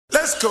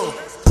Let's go.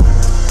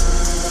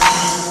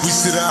 We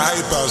see the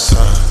hype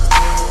outside,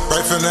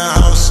 right from the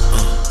house.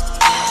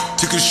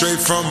 Took it straight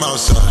from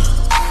outside,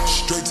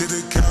 straight to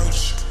the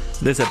couch.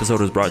 This episode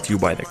is brought to you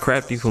by the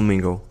Crafty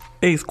Flamingo.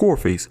 Hey,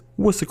 Scoreface,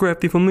 what's the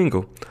Crafty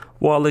Flamingo?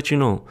 Well, I'll let you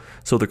know.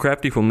 So the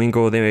Crafty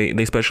Flamingo,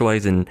 they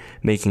specialize in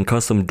making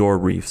custom door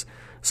wreaths.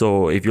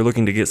 So if you're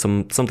looking to get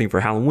something for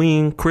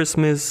Halloween,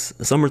 Christmas,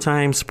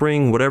 summertime,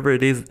 spring, whatever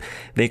it is,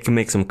 they can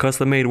make some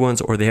custom-made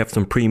ones, or they have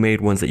some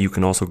pre-made ones that you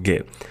can also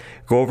get.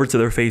 Go over to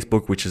their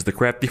Facebook, which is the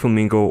Crafty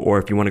Flamingo, or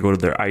if you want to go to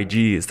their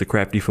IG, it's the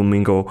Crafty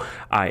Flamingo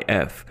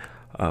IF.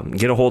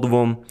 Get a hold of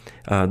them.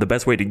 The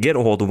best way to get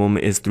a hold of them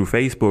is through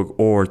Facebook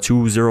or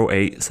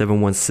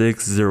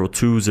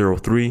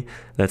 208-716-0203.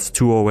 That's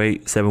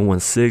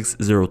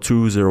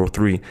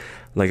 208-716-0203.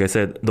 Like I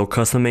said, they'll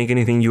custom make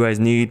anything you guys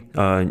need.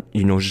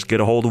 Just get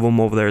a hold of them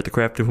over there at the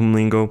Crafty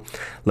Flamingo.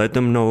 Let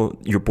them know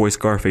your boy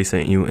Scarface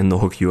sent you, and they'll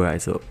hook you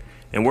guys up.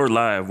 And we're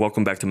live.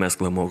 Welcome back to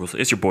Masculine Moguls.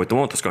 It's your boy, the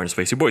one with the scar on his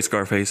face, your boy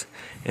Scarface.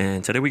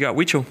 And today we got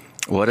Wicho.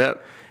 What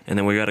up? And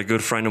then we got a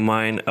good friend of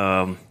mine.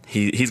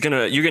 You're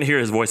gonna hear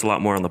his voice a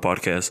lot more on the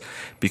podcast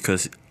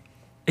because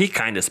he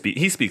kind of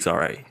speaks all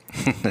right.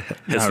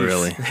 Not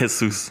really.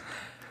 Jesus.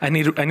 I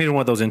needed one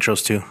of those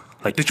intros too.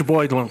 Like, did your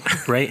boy doing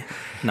right?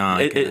 No.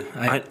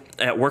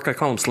 At work I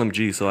call him Slim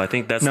G, so I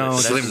think that's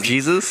Slim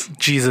Jesus.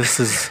 Jesus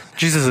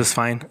is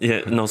fine.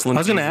 Yeah, no, Slim. I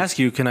was gonna ask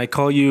you, can I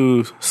call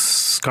you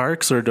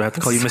Skarks or do I have to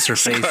call you Mr.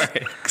 Face?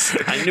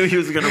 I knew he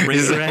was gonna bring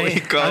it. Right? I'm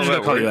just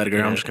gonna call you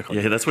Edgar. I'm just gonna call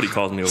you. Yeah, that's what he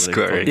calls me over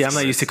there. Yeah, I'm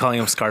not used to calling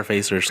him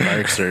Scarface or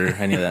Skarks or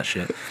any of that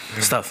shit.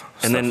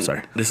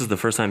 Sorry. This is the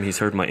first time he's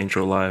heard my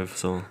intro live,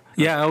 so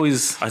yeah,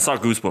 I saw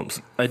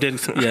goosebumps. I did.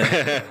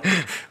 Yeah,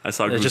 I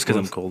saw goosebumps. Just because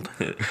I'm cold.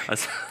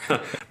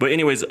 But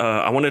anyways,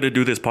 I wanted to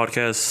do this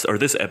podcast or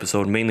this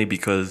episode mainly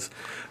because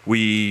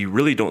we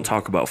really don't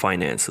talk about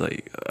finance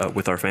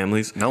with our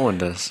families. No one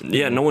does.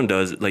 Yeah, no one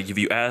does. Like if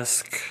you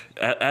ask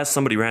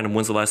somebody random,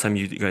 when's the last time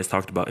you guys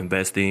talked about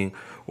investing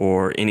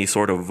or any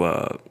sort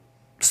of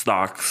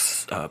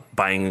stocks,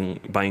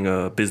 buying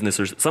a business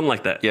or something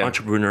like that,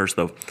 entrepreneur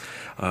stuff,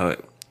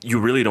 you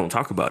really don't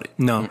talk about it.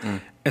 No.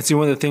 And see,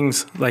 one of the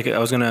things like I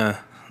was going to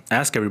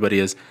ask everybody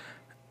is,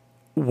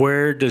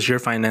 where does your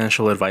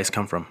financial advice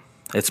come from?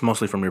 It's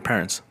mostly from your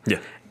parents. Yeah.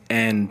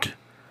 And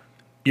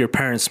your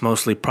parents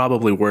mostly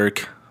probably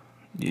work,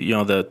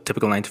 the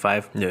typical 9 to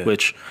 5,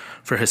 which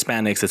for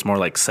Hispanics, it's more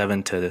like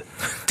 7 to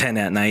 10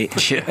 at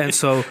night. Yeah. And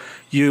so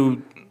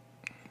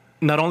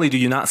not only do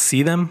you not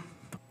see them,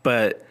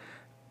 but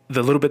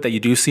the little bit that you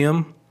do see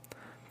them,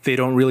 they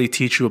don't really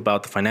teach you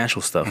about the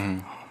financial stuff.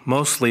 Mm.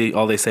 Mostly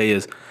all they say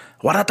is,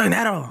 guarda tu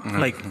dinero.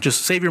 Like,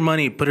 just save your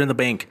money, put it in the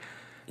bank.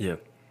 Yeah.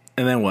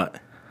 And then what?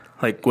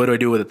 Like, what do I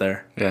do with it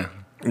there? Yeah.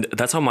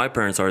 That's how my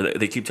parents are.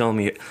 They keep telling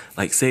me,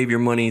 like, save your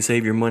money.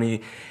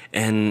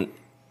 And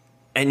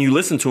you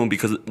listen to them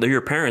because they're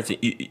your parents.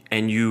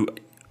 And you,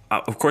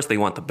 of course, they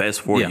want the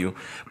best for you.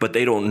 But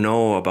they don't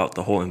know about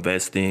the whole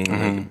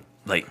investing,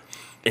 like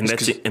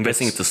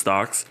investing into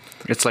stocks.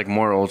 It's like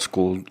more old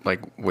school, like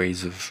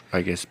ways of,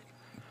 I guess,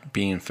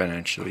 being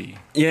financially.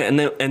 Yeah, and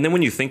then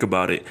when you think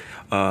about it,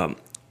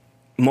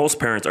 most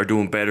parents are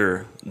doing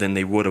better than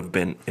they would have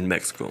been in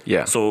Mexico.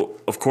 Yeah. So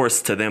of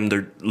course, to them,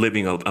 they're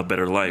living a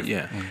better life.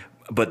 Yeah.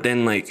 But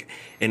then, like,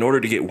 in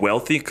order to get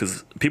wealthy,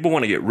 because people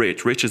want to get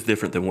rich. Rich is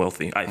different than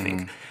wealthy, I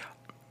think.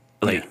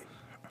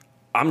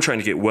 I'm trying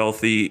to get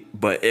wealthy,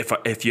 but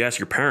if you ask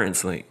your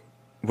parents, like,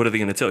 what are they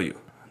going to tell you?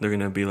 They're going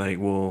to be like,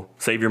 well,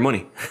 save your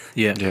money.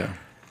 Yeah. Yeah.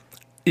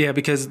 Yeah,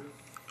 because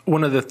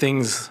one of the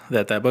things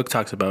that book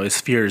talks about is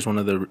fear is one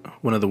of the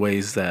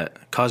ways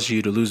that causes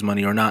you to lose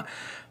money or not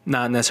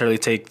necessarily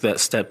take that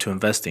step to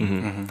investing.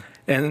 Mm-hmm.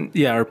 And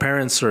yeah, our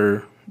parents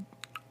are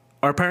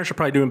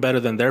probably doing better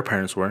than their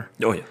parents were.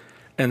 Oh yeah.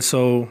 And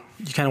so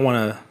you kind of want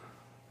to,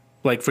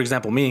 like, for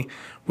example, me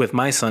with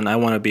my son, I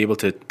want to be able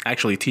to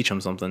actually teach him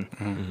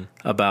something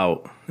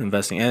about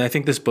investing. And I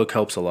think this book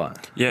helps a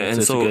lot. Yeah.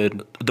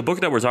 The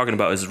book that we're talking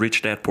about is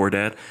Rich Dad Poor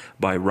Dad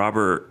by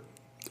Robert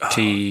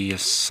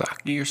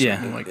Kiyosaki or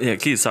something like that. Yeah,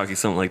 Kiyosaki,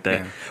 something like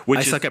that. Yeah.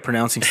 I suck at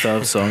pronouncing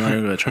stuff, so I'm not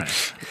even going to try.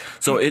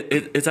 So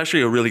it's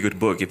actually a really good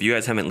book. If you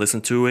guys haven't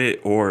listened to it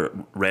or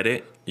read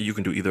it, you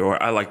can do either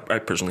or. I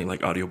personally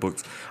like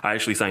audiobooks. I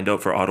actually signed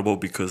up for Audible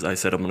because I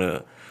said I'm going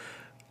to,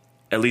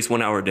 at least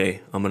 1 hour a day,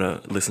 I'm going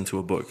to listen to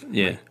a book.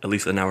 Yeah. Like, at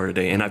least an hour a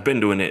day. And I've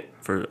been doing it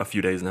for a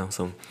few days now.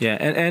 So yeah,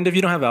 and if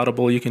you don't have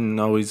Audible, you can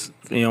always,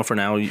 for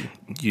now, you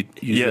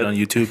use it on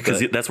YouTube.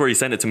 Because that's where he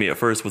sent it to me at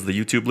first, was the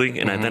YouTube link.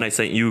 And then I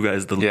sent you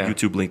guys the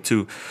YouTube link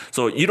too.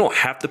 So you don't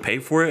have to pay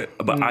for it,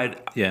 but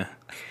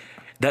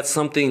that's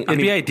something. It'd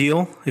be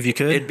ideal if you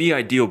could. It'd be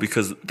ideal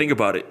because think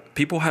about it.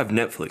 People have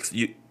Netflix.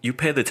 You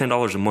pay the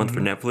 $10 a month for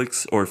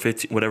Netflix or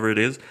 $15, whatever it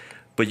is,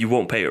 but you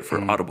won't pay it for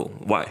Audible.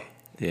 Why?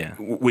 Yeah.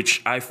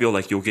 Which I feel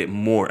like you'll get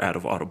more out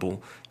of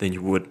Audible than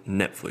you would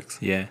Netflix.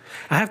 Yeah.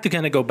 I have to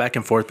kind of go back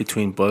and forth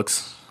between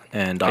books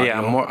and audio.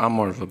 Yeah, I'm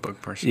more of a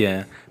book person.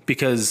 Yeah,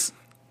 because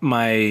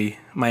my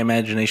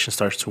imagination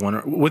starts to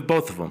wander with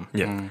both of them.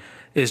 Yeah.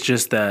 It's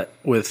just that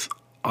with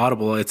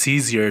Audible, it's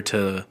easier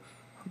to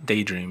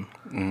daydream.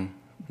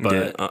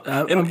 But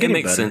I'm it getting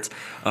makes better. sense.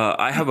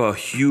 I have a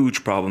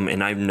huge problem,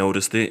 and I've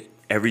noticed it.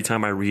 Every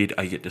time I read,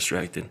 I get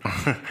distracted.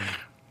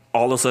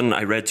 All of a sudden,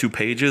 I read 2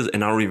 pages,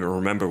 and I don't even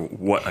remember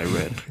what I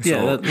read.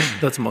 Yeah,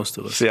 that's most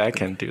of us. See, I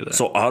can't do that.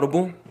 So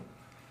Audible,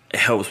 it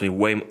helps me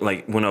way.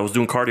 Like when I was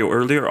doing cardio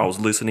earlier, I was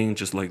listening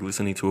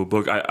to a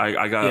book.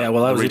 I got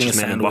While I was The eating a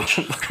Richest Man in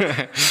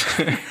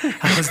sandwich.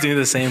 I was doing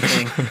the same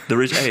thing. The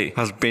rich. Hey,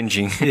 I was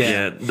binging.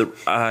 yeah.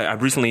 I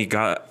recently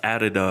got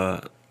added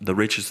The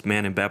Richest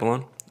Man in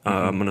Babylon.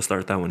 I'm gonna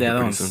start that one Yeah, here that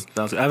pretty soon.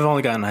 one's. I've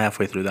only gotten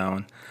halfway through that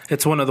one.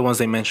 It's one of the ones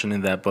they mentioned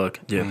in that book.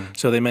 Yeah.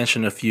 So they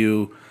mentioned a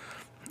few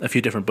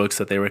different books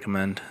that they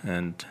recommend,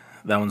 and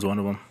that one's one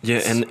of them. Yeah,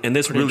 and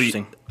this pretty really,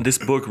 interesting. this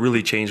book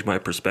really changed my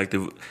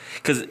perspective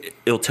because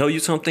it'll tell you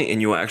something and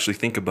you'll actually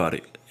think about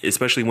it.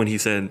 Especially when he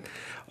said,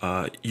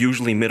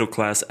 usually middle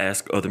class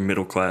ask other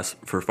middle class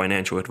for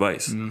financial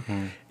advice,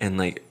 and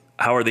like,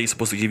 how are they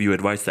supposed to give you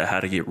advice that how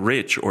to get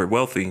rich or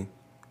wealthy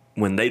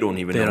when they don't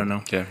even They know? don't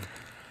know. Yeah.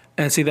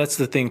 And see, that's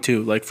the thing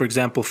too. Like for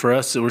example, for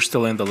us, we're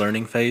still in the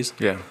learning phase.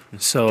 Yeah.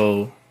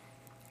 So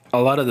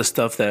a lot of the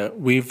stuff that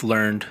we've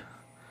learned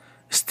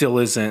still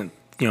isn't,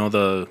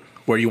 the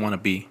where you want to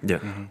be. Yeah,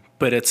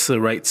 But it's the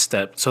right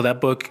step. So that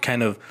book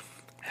kind of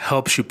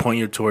helps you point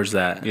you towards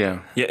that. Yeah.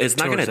 yeah. It's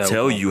not Towards gonna that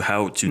tell goal. you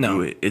how to No.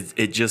 do it.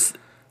 It just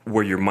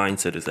where your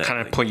mindset is at. Kind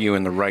of Like, put you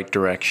in the right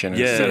direction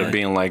Yeah. instead of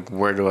being like,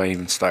 where do I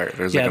even start?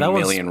 There's Yeah, like a that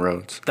was- million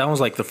roads. That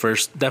was like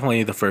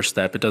definitely the first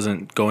step. It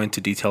doesn't go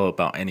into detail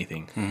about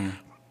anything,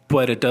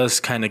 but it does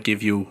kind of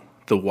give you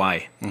the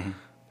why.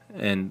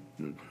 And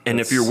And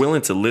if you're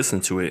willing to listen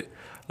to it,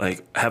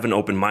 like have an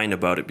open mind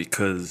about it,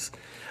 because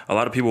a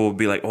lot of people will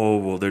be like, "Oh,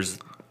 well,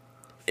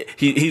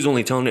 he's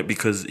only telling it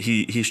because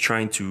he's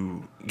trying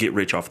to get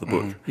rich off the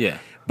book." yeah,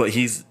 But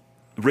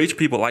rich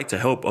people like to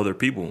help other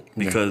people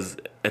because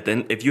at the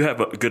end, if you have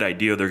a good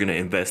idea, they're gonna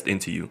invest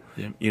into you.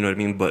 Yeah. You know what I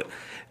mean? But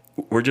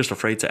we're just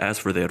afraid to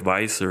ask for the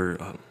advice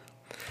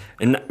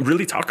and not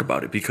really talk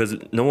about it because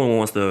no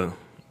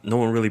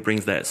one really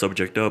brings that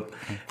subject up.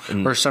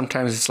 And Or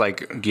sometimes it's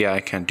like, yeah, I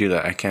can't do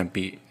that. I can't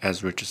be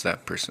as rich as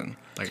that person.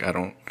 Like, I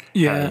don't.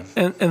 yeah.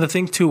 have- And the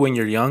thing too, when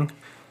you're young,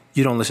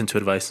 you don't listen to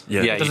advice.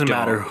 Yeah. Yeah, It doesn't you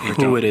matter don't. You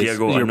who don't. it is.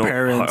 Diego, I Your know.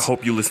 parents. I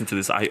hope you listen to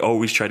this. I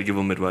always try to give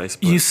them advice.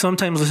 But You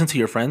sometimes listen to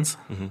your friends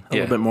a Yeah.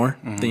 little bit more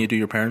than you do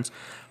your parents,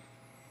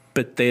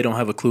 but they don't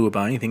have a clue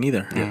about anything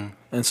either. Yeah.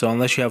 And so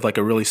unless you have like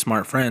a really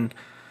smart friend,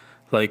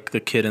 like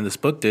the kid in this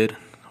book did,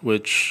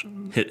 which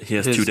he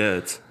has his- 2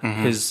 dads.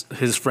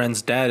 his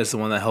friend's dad is the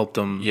one that helped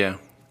him Yeah.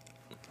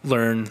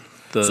 learn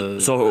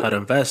So- how to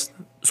invest.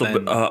 So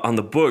And- on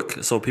the book,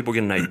 so people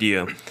get an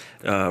idea.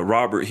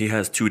 Robert, he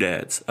has 2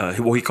 dads.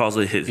 He calls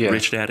it his Yeah.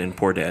 rich dad and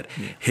poor dad.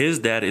 His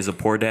dad is a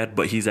poor dad,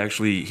 but he has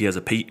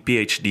a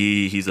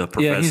PhD. He's a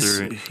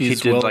professor. He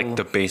did like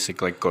the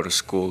basic, like go to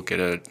school, get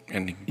a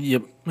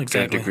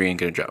exactly. degree, and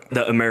get a job.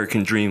 the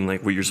American dream,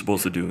 like what you're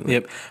supposed to do.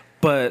 Yep.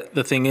 But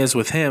the thing is,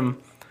 with him,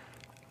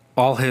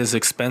 all his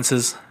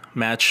expenses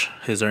match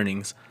his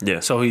earnings.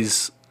 Yeah. So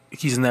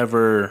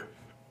never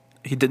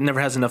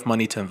has enough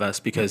money to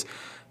invest because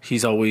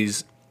he's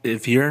always,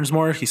 if he earns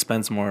more, he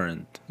spends more,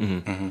 and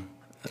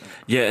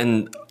Yeah,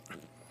 and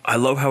I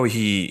love how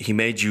he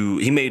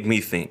made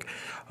me think.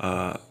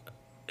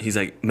 He's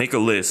like, make a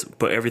list,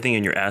 put everything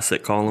in your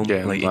asset column,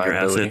 Yeah, like in your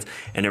liability. assets,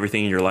 and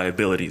everything in your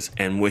liabilities.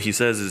 And what he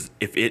says is,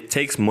 if it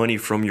takes money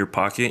from your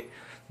pocket,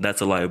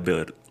 that's a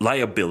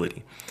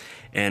liability.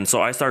 And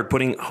so I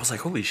was like,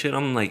 holy shit,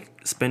 I'm like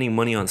spending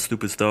money on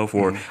stupid stuff.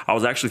 Or I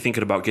was actually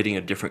thinking about getting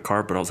a different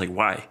car, but I was like,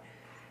 why?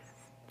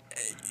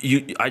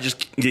 You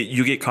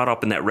get caught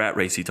up in that rat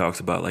race he talks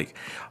about, like,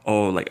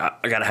 oh, like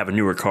I gotta have a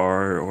newer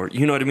car, or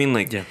you know what I mean,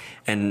 like. Yeah.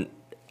 And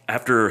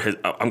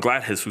I'm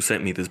glad Jesus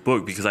sent me this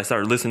book because I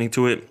started listening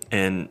to it,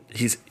 and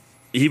he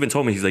even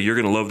told me, he's like, you're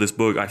gonna love this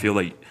book. I feel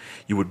like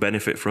you would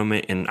benefit from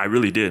it, and I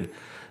really did.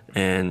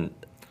 And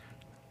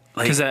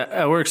like, because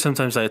at work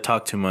sometimes I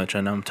talk too much,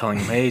 and I'm telling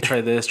him, hey, try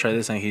this,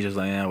 and he's just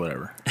like, yeah,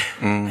 whatever,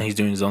 and he's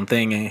doing his own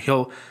thing, and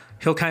he'll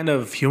kind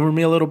of humor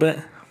me a little bit,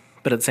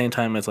 but at the same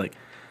time, it's like,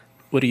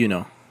 what do you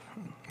know?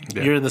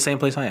 Yeah. You're in the same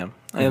place I am,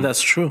 and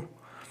that's true.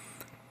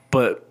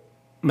 But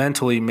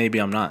mentally, maybe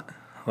I'm not.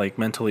 Like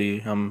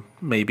mentally, I'm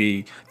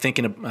maybe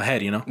thinking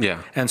ahead,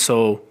 Yeah. And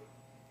so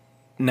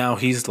now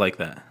he's like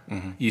that.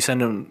 You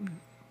send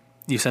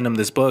him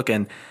this book,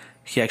 and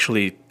he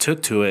actually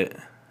took to it,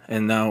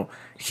 and now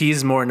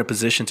he's more in a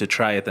position to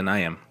try it than I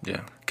am.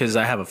 Yeah. Because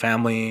I have a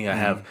family,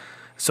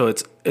 so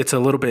it's a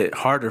little bit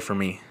harder for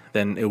me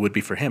than it would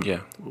be for him.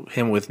 Yeah.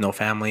 Him with no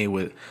family,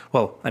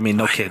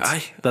 no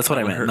kids. That's what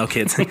I meant. No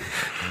kids.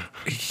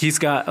 He's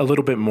got a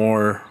little bit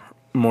more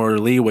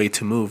leeway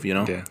to move,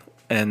 Yeah.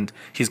 And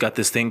he's got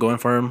this thing going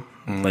for him,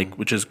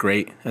 which is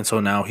great. And so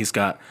now he's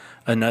got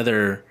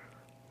another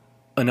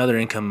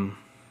income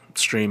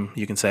stream,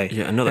 you can say.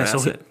 Yeah, another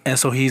asset. And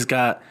so he's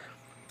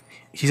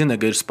in a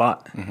good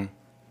spot.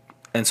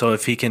 And so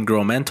if he can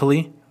grow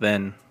mentally,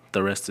 then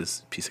the rest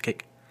is piece of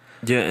cake.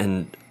 yeah,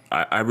 and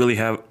I really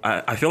have.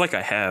 I feel like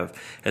I have.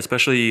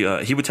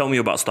 Especially, he would tell me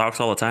about stocks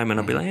all the time, and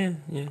I'd be like,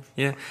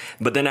 yeah.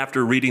 But then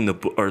after reading the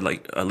book or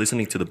like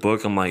listening to the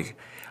book, I'm like,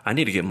 I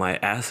need to get my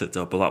assets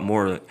up a lot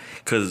more.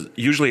 Because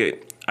usually,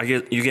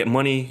 you get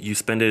money, you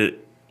spend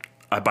it.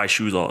 I buy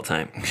shoes all the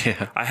time.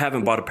 Yeah. I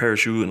haven't bought a pair of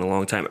shoes in a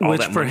long time. All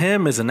Which that for money.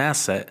 him is an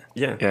asset.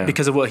 Yeah.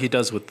 Because of what he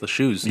does with the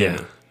shoes. Yeah.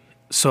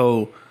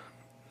 So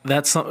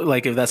that's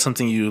like, if that's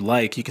something you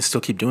like, you can still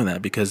keep doing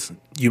that because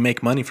you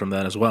make money from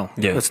that as well.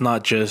 Yeah. It's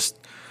not just,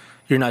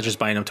 you're not just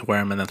buying them to wear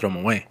them and then throw them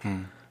away.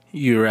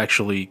 You're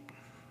actually,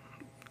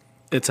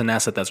 it's an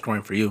asset that's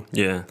growing for you.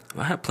 Yeah,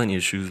 I have plenty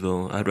of shoes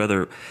though.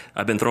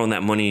 I've been throwing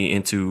that money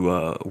into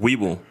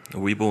Weeble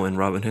and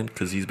Robinhood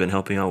because he's been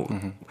helping out.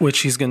 Which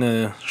he's going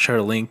to share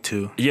a link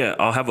to Yeah,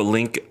 I'll have a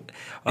link.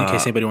 in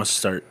case anybody wants to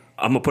start.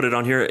 I'm gonna put it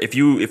on here. If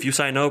you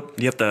sign up,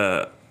 you have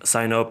to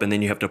sign up and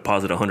then you have to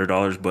deposit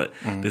 $100. But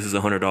this is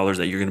 $100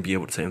 that you're gonna be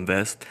able to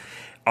invest.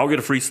 I'll get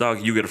a free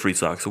stock. You get a free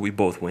stock. So we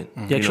both win.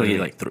 You actually get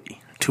like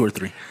 2 or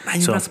 3.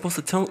 Man, you're not supposed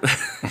to tell.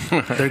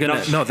 They're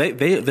gonna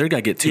they're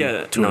gonna get 2.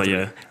 Yeah, 2 or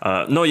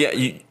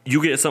 3.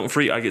 You get something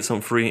free. I get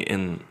something free,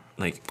 and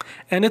like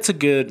And it's a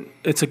good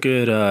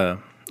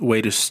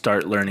way to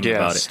start learning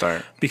about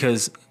it.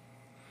 Because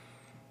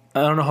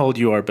I don't know how old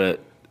you are,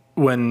 but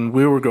when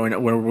we were growing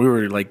up, when we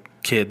were like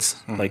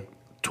kids, like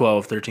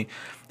 12, 13,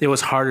 it was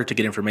harder to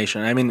get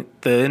information. I mean,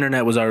 the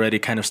internet was already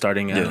kind of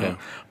starting,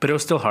 but it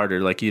was still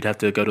harder. Like you'd have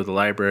to go to the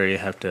library, you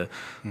have to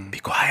be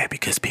quiet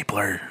because people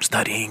are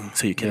studying,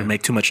 so you can't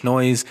make too much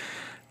noise.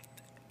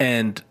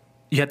 And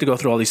you have to go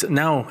through all these.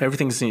 Now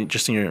everything's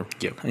just in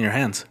your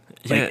hands.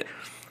 Like,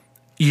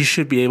 you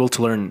should be able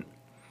to learn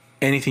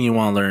anything you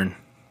want to learn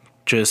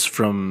just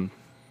from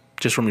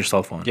your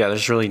cell phone. Yeah,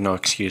 there's really no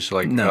excuse.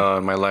 Like,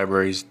 my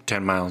library's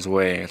 10 miles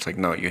away. It's like,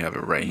 no, you have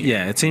it right here.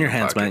 Yeah, it's in your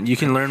hands, man. You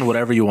can learn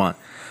whatever you want.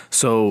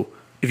 So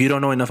if you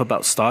don't know enough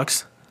about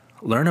stocks,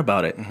 learn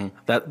about it.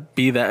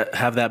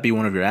 Have that be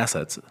one of your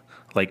assets.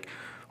 Like,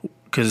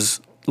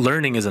 because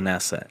learning is an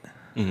asset,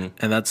 and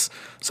that's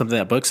something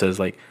that book says.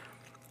 Like,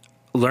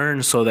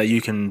 learn so that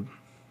you can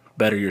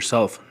better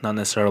yourself, not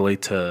necessarily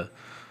to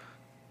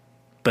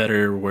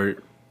better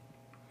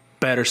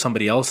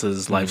somebody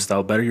else's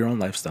lifestyle, better your own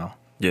lifestyle.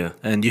 Yeah,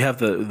 and you have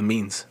the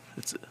means.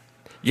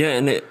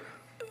 And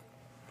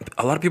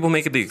a lot of people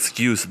make it the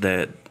excuse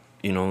that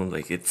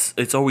like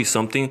it's always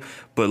something.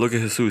 But look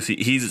at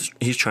Jesus.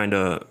 He's trying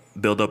to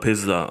build up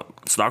his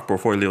stock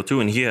portfolio too,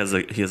 and he has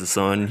a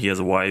son, he has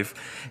a wife,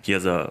 he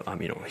has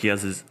he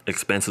has his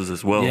expenses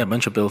as well. Yeah, a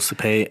bunch of bills to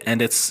pay, and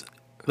that's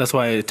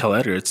why I tell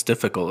Edgar it's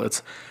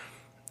difficult.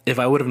 If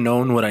I would have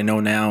known what I know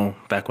now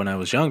back when I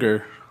was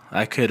younger,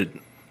 I could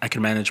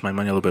manage my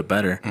money a little bit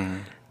better,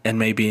 and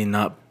maybe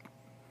not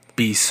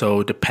be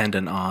so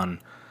dependent on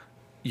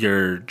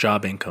your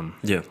job income.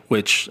 Yeah.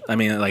 Which, I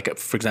mean, like,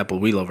 for example,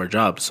 we love our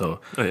job, so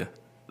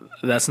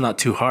that's not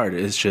too hard.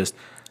 It's just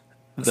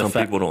some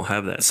people don't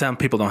have that. Some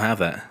people don't have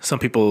that. Some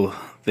people,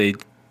 their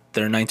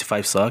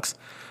 9-to-5 sucks.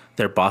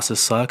 Their bosses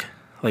suck.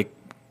 Like,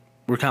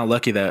 we're kind of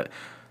lucky that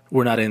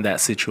we're not in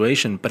that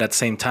situation. But at the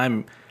same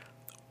time,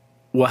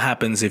 what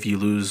happens if you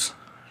lose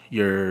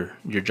your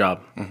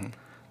job?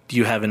 Do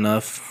you have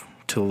enough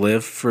to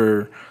live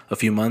for a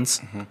few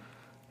months?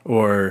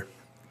 Or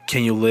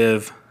can you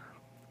live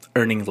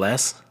earning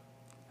less?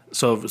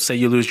 So say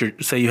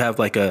you have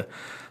like a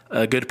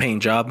good paying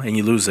job and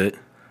you lose it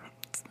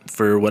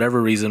for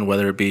whatever reason,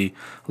 whether it be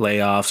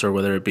layoffs or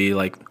whether it be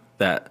like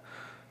that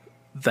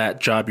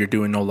job you're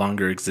doing no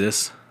longer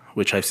exists,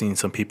 which I've seen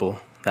some people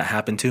that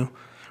happen to,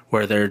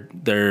 where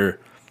their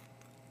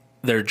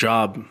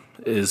job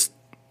is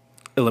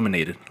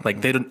eliminated. Like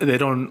they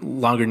don't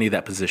longer need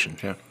that position.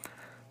 Yeah.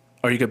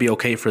 Are you gonna be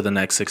okay for the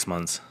next 6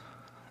 months?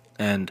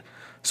 And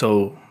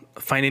so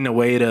finding a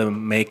way to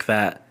make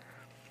that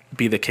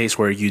be the case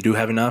where you do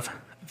have enough,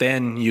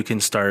 then you can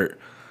start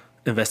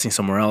investing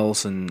somewhere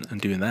else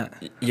and doing that.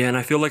 Yeah, and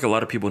I feel like a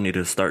lot of people need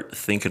to start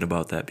thinking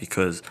about that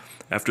because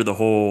after the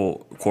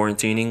whole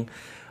quarantining,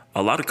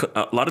 a lot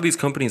of these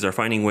companies are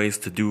finding ways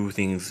to do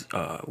things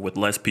with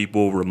less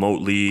people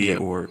remotely,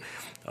 or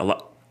a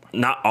lot.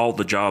 Not all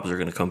the jobs are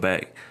going to come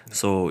back,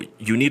 so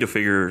you need to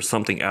figure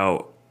something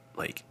out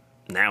like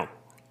now.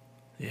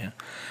 Yeah.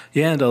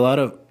 Yeah, and a lot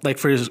of, like,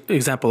 for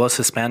example, us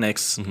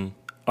Hispanics,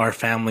 our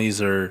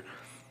families are,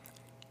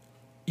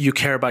 you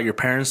care about your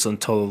parents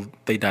until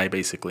they die,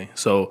 basically.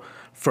 So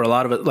for a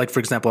lot of it, like, for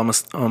example,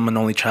 I'm an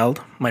only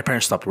child. My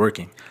parents stopped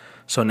working.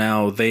 So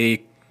now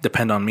they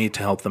depend on me to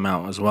help them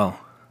out as well.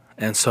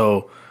 And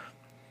so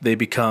they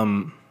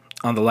become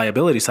on the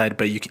liability side,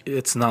 but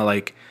it's not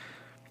like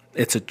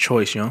it's a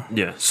choice,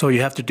 Yeah. So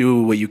you have to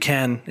do what you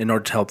can in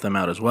order to help them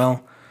out as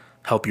well,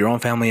 help your own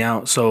family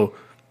out. So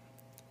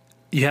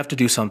you have to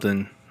do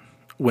something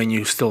when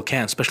you still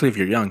can, especially if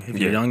you're young. If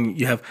you're young,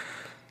 you have,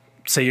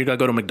 say you're going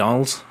to go to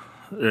McDonald's,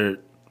 or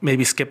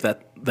maybe skip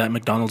that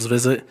McDonald's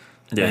visit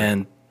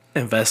and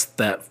invest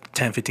that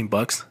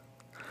 $10-15.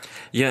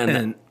 Yeah,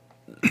 and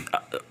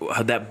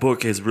that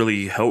book has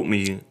really helped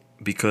me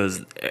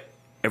because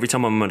every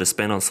time I'm going to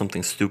spend on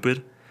something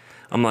stupid,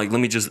 I'm like,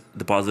 let me just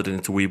deposit it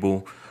into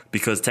Webull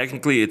because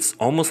technically it's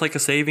almost like a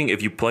saving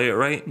if you play it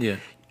right. Yeah.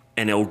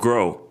 And it'll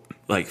grow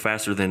like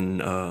faster than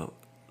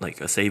like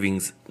a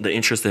savings, the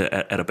interest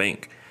at a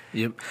bank.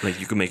 Yep. Like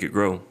you can make it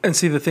grow. And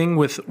see, the thing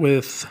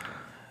with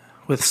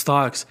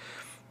stocks,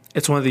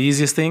 it's one of the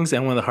easiest things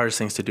and one of the hardest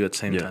things to do at the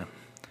same time.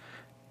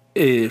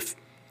 If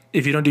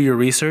you don't do your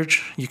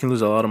research, you can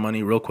lose a lot of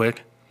money real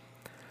quick.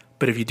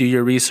 But if you do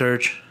your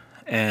research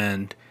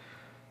and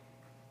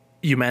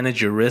you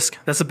manage your risk,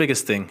 that's the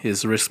biggest thing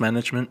is risk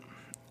management.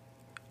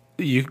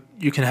 You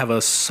can have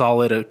a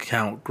solid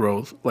account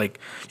growth. Like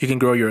you can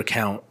grow your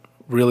account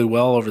really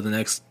well over the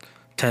next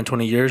 10,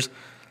 20 years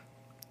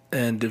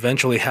and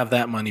eventually have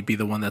that money be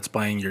the one that's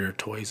buying your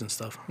toys and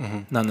stuff,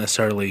 not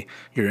necessarily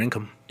your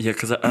income. Yeah,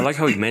 because I like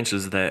how he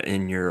mentions that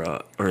in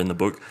your or in the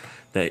book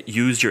that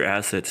use your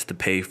assets to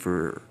pay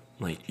for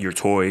like your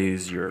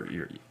toys,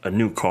 your a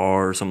new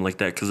car or something like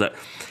that. Because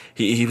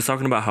he was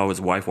talking about how his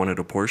wife wanted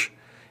a Porsche,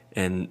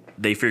 and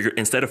they figured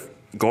instead of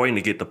going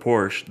to get the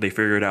Porsche, they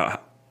figured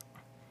out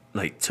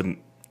like to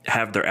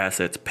have their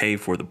assets pay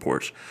for the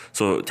Porsche.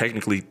 So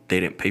technically, they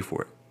didn't pay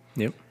for it.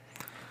 Yep.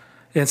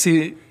 And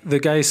see, the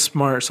guy's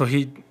smart, so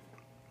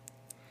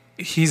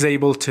he's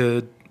able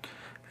to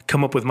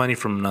come up with money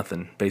from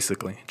nothing,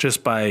 basically,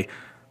 just by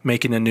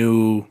making a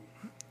new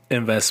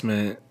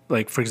investment.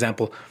 Like, for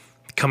example,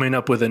 coming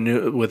up with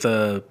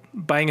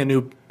buying a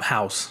new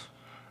house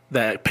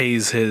that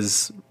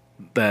pays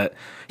that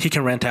he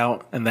can rent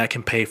out and that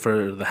can pay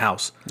for the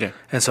house. Yeah.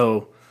 And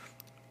so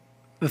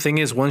the thing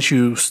is, once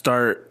you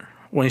start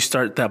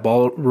that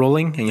ball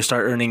rolling and you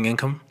start earning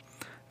income,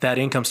 that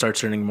income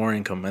starts earning more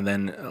income, and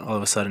then all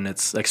of a sudden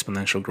it's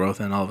exponential growth,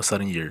 and all of a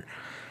sudden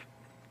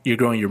you're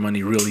growing your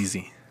money real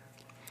easy.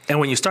 And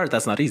when you start,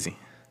 that's not easy.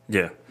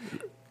 Yeah.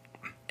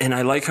 And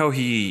I like how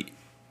he's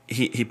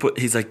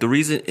like, the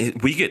reason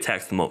we get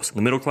taxed the most,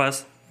 the middle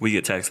class, we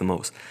get taxed the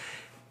most.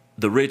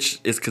 The rich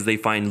is because they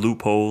find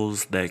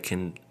loopholes that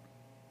can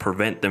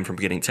prevent them from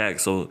getting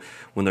taxed. So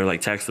when they're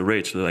like tax the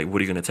rich, they're like,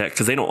 what are you going to tax?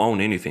 Because they don't own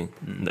anything.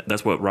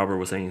 That's what Robert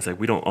was saying. It's like,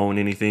 we don't own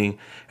anything.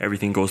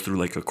 Everything goes through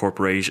like a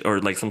corporation or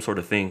like some sort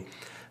of thing.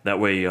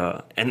 That way,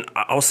 and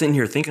I was sitting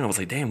here thinking, I was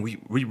like, damn, we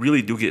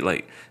really do get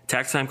like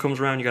tax time comes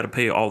around, you got to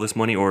pay all this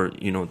money, or,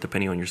 you know,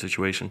 depending on your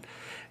situation.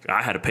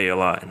 I had to pay a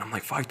lot. And I'm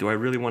like, fuck, do I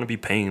really want to be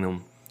paying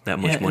them that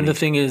much money? And the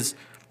thing is,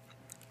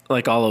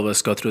 like, all of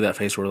us go through that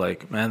phase where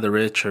like, man, the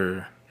rich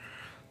are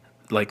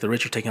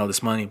taking all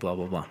this money, blah,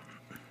 blah, blah.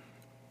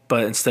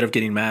 But instead of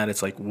getting mad,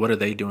 it's like, what are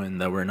they doing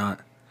that we're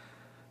not?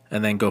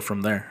 And then go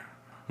from there.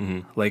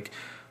 Mm-hmm. Like,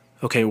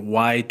 okay,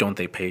 why don't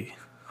they pay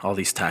all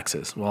these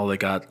taxes? Well, they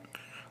got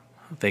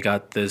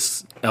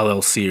this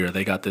LLC, or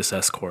they got this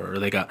S corp, or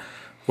they got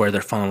where they're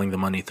funneling the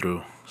money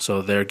through.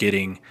 So they're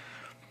getting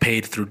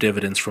paid through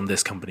dividends from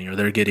this company, or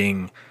they're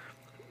getting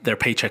their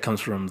paycheck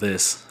comes from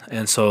this.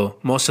 And so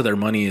most of their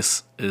money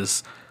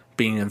is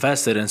being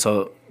invested, and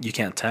so you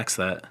can't tax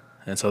that.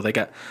 And so they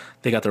got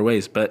their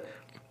ways, but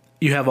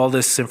you have all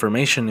this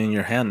information in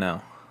your hand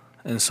now.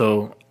 And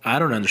so I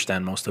don't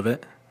understand most of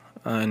it.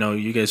 I know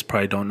you guys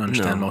probably don't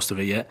understand most of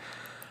it yet,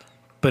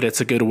 but it's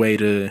a good way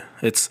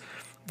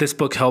this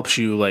book helps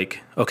you,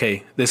 like,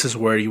 okay, this is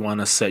where you want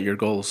to set your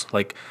goals.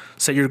 Like,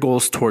 set your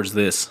goals towards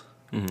this,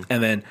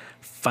 and then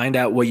find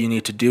out what you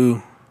need to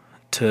do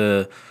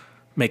to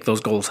make those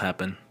goals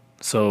happen.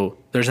 So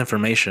there's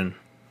information.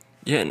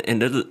 Yeah,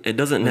 and it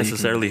doesn't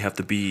necessarily have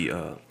to be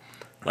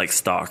like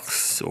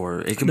stocks, or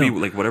it can be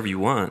like whatever you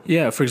want.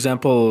 Yeah, for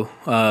example,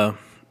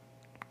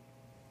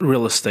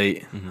 real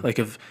estate. Like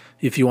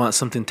if you want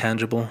something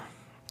tangible,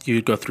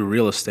 you'd go through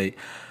real estate.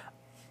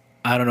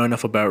 I don't know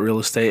enough about real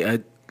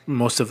estate.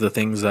 Most of the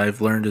things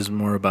I've learned is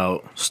more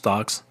about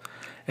stocks.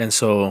 And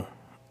so,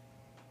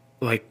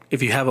 like,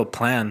 if you have a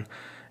plan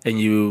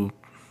and you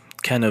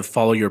kind of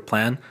follow your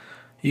plan,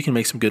 you can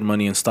make some good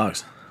money in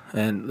stocks.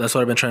 And that's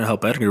what I've been trying to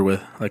help Edgar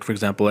with. Like, for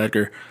example,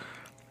 Edgar,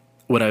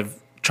 what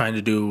I've trying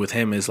to do with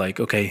him is like,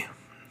 okay,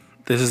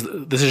 this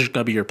is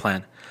gonna be your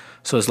plan.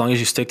 So as long as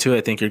you stick to it,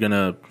 I think you're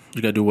gonna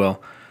do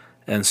well.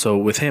 And so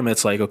with him,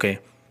 it's like, okay,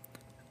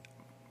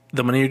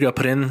 the money you're gonna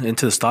put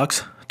into the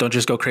stocks, don't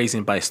just go crazy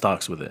and buy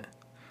stocks with it.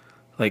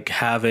 Like,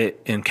 have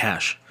it in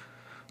cash.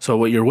 So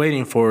what you're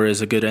waiting for is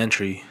a good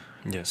entry.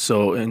 Yes.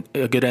 So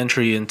a good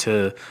entry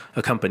into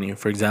a company.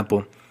 For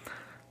example,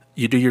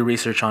 you do your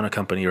research on a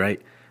company,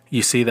 right?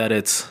 You see that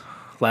its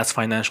last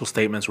financial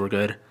statements were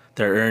good,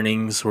 their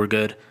earnings were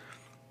good,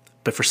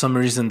 but for some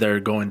reason they're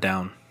going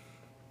down.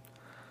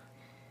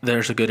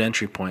 There's a good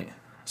entry point.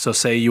 So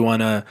say you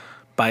want to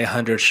buy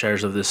 100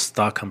 shares of this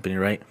stock company,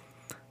 right?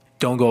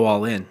 Don't go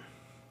all in,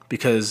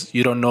 because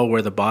you don't know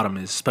where the bottom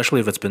is,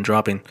 especially if it's been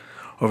dropping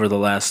over the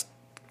last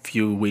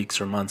few weeks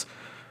or months.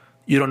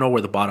 You don't know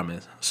where the bottom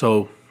is.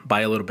 So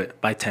buy a little bit,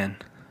 buy 10.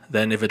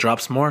 Then if it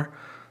drops more,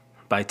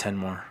 buy 10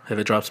 more. If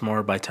it drops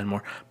more, buy 10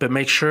 more. But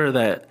make sure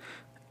that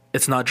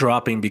it's not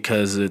dropping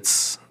because of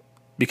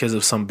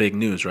some big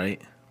news,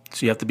 right?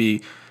 So you have to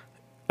be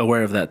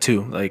aware of that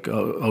too. Like,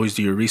 always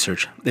do your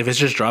research. If it's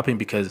just dropping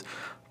because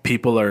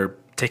people are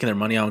taking their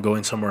money out and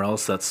going somewhere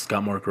else that's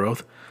got more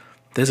growth,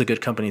 this is a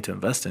good company to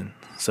invest in.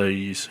 So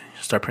you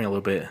start putting a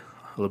little bit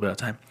of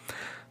time.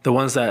 The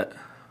ones that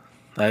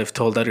I've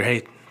told Edgar,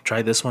 hey,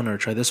 try this one or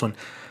try this one.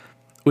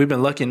 We've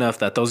been lucky enough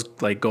that those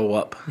like go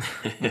up.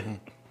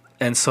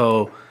 And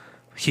so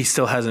he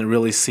still hasn't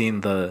really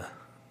seen the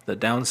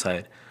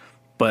downside,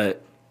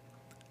 but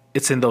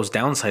it's in those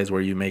downsides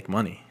where you make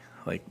money,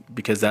 like,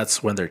 because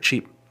that's when they're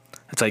cheap.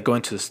 It's like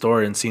going to the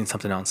store and seeing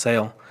something on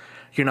sale.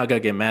 You're not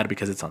going to get mad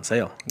because it's on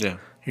sale. Yeah.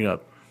 You're going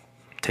to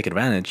take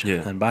advantage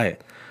and buy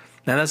it.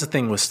 And that's the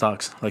thing with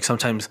stocks. Like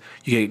sometimes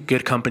you get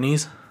good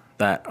companies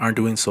that aren't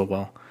doing so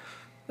well.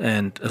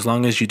 And as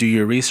long as you do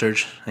your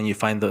research and you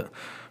find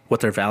what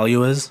their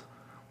value is,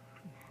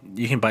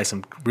 you can buy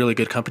some really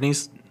good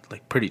companies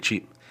like pretty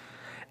cheap.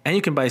 And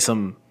you can buy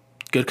some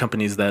good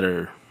companies that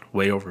are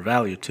way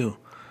overvalued too.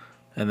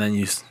 And then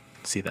you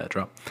see that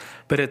drop.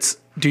 But it's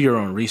do your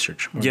own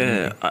research.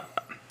 Yeah.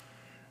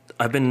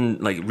 I've been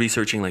like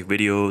researching like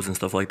videos and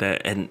stuff like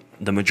that. And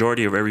the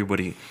majority of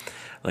everybody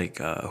like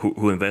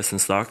who invests in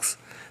stocks,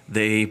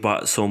 they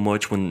bought so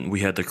much when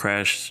we had the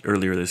crash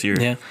earlier this year.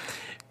 Yeah.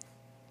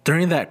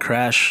 During that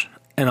crash,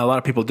 and a lot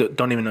of people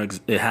don't even know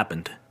it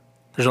happened.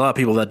 There's a lot of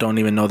people that don't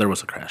even know there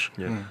was a crash.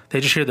 Yeah.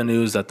 They just hear the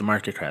news that the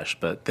market crashed,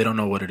 but they don't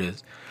know what it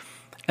is.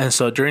 And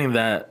so during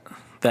that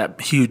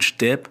huge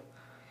dip,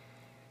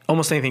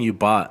 almost anything you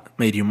bought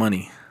made you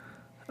money,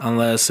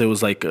 unless it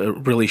was like a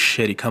really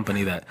shitty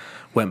company that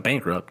went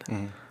bankrupt.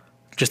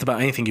 Just about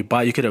anything you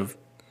bought, you could have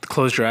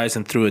closed your eyes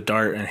and threw a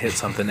dart and hit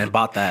something and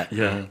bought that.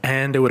 Yeah.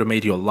 And it would have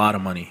made you a lot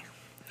of money.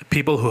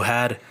 People who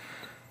had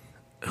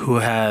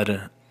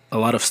a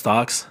lot of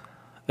stocks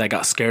that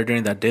got scared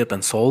during that dip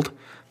and sold,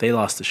 they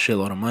lost a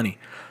shitload of money.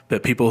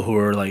 But people who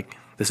were like,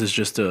 this is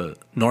just a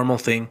normal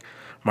thing,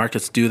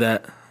 markets do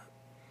that,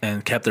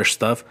 and kept their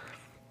stuff,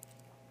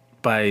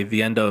 by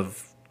the end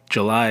of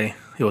July,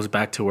 it was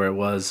back to where it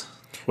was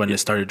when it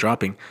started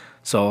dropping.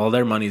 So all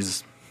their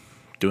money's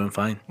doing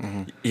fine.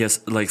 Yes,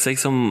 like say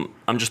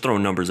I'm just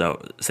throwing numbers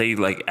out. Say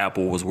like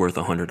Apple was worth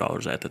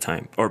 $100 at the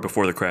time or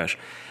before the crash,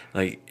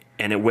 like,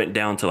 and it went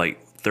down to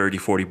like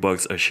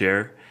 $30-$40 a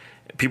share.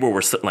 People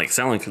were like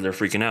selling because they're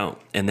freaking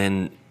out. And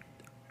then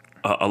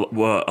a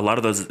lot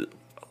of those,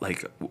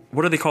 like,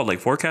 what are they called? Like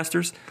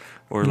forecasters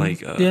or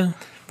like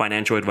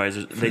financial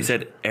advisors. They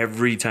said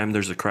every time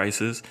there's a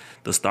crisis,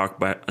 the stock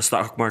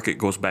market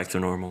goes back to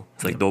normal.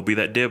 It's like there'll be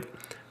that dip,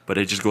 but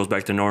it just goes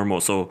back to normal.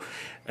 So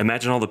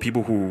imagine all the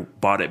people who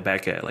bought it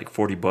back at like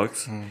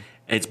 $40.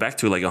 It's back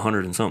to like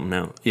 100 and something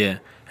now. Yeah,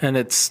 and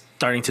it's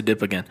starting to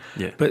dip again.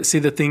 Yeah. But see,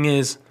 the thing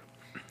is,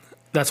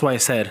 that's why I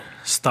said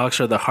stocks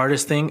are the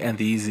hardest thing and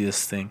the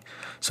easiest thing.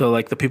 So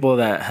like the people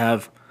that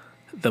have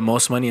the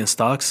most money in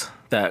stocks,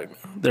 that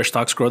their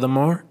stocks grow the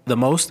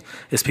most,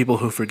 is people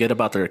who forget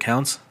about their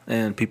accounts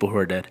and people who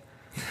are dead.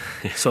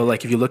 So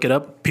like if you look it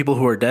up, people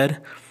who are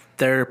dead,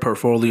 their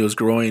portfolio is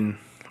growing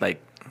like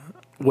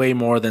way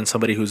more than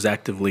somebody who's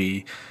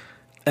actively.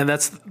 And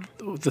that's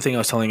the thing I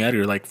was telling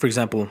Edgar. Like, for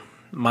example,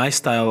 my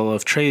style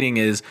of trading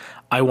is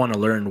I want to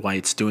learn why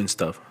it's doing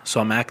stuff. So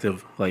I'm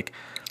active. Like,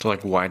 So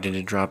like, why did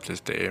it drop this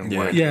day and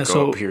why did yeah, it go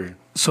so up here?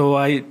 so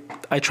I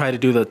try to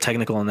do the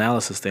technical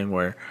analysis thing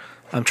where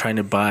I'm trying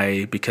to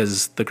buy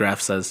because the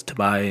graph says to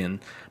buy and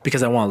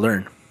because I want to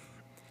learn.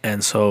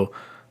 And so,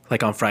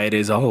 like on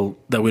Fridays,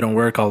 that we don't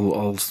work,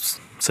 I'll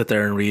sit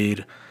there and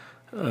read.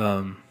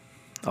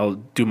 I'll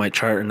do my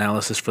chart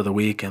analysis for the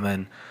week, and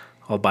then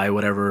I'll buy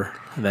whatever,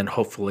 and then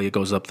hopefully it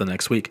goes up the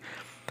next week.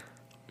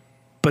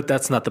 But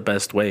that's not the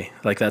best way.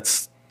 Like,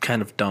 that's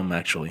kind of dumb,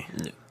 actually.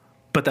 Yeah.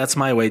 But that's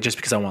my way just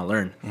because I want to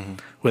learn.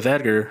 With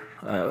Edgar,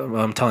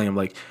 I'm telling him,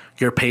 like,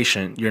 you're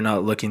patient. You're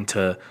not looking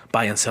to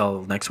buy and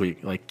sell next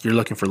week. Like, you're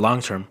looking for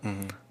long term.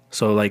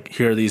 So, like,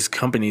 here are these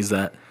companies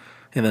that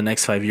in the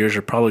next 5 years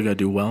are probably going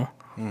to do well.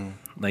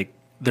 Like,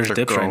 there's They're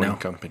dips right growing now.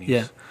 companies.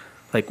 Yeah.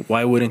 Like,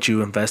 why wouldn't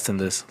you invest in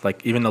this?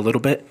 Like, even a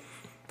little bit,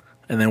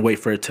 and then wait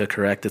for it to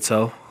correct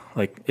itself.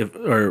 Like,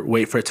 or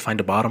wait for it to find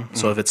a bottom.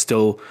 So if it's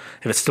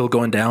still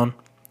going down,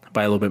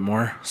 buy a little bit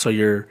more. So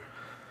you're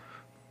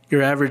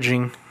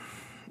averaging,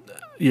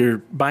 you're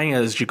buying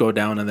as you go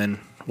down, and then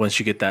once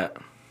you get that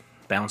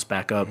bounce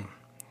back up,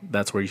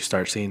 that's where you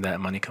start seeing that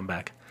money come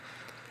back.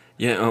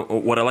 Yeah,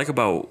 what I like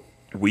about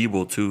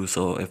Webull too,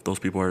 so if those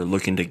people are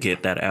looking to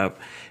get that app,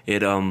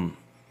 it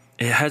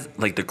has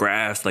like the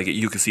graphs, like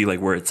you can see like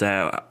where it's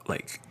at,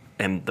 like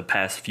in the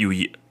past few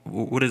years.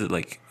 What is it,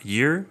 like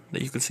year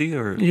that you can see,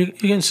 or you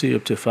can see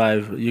up to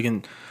 5. You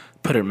can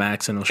put it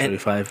max and it'll show you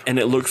 5. And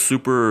it looks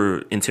super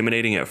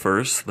intimidating at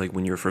first. Like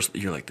when you're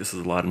like, this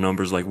is a lot of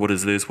numbers. Like, what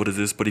is this? What is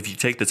this? But if you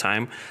take the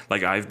time,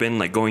 like I've been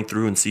like going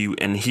through and see,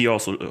 and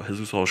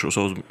Jesus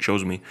also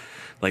shows me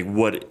like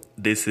what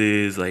this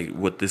is, like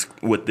what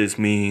this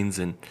means,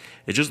 and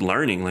it's just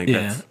learning. Like,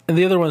 yeah. And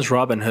the other one's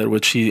Robinhood,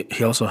 which he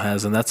also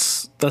has, and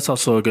that's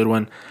also a good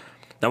one.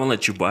 That one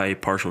lets you buy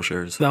partial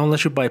shares. That one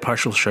lets you buy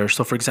partial shares.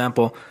 So, for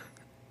example,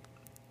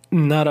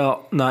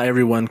 not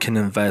everyone can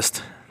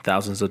invest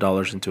thousands of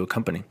dollars into a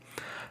company,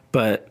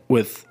 but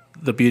with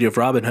the beauty of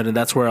Robinhood, and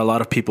that's where a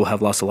lot of people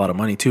have lost a lot of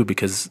money too,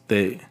 because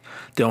they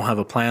don't have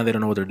a plan, they don't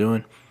know what they're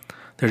doing.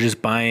 They're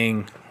just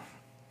buying.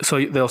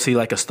 So they'll see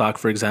like a stock,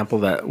 for example,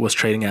 that was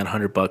trading at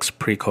 $100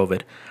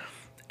 pre-COVID,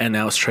 and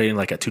now it's trading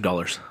like at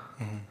 $2.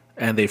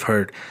 And they've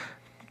heard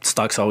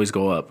stocks always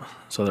go up.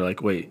 So they're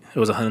like, wait, it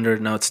was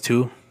 100, now it's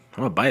 2. I'm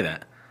going to buy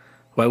that.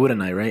 Why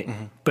wouldn't I, right?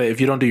 But if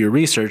you don't do your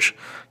research,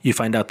 you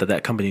find out that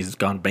that company's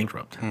gone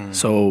bankrupt.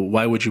 So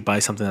why would you buy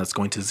something that's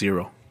going to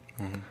 0?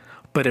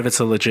 But if it's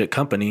a legit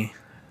company,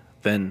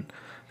 then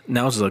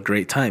now's a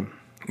great time.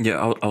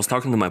 Yeah, I was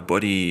talking to my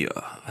buddy,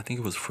 I think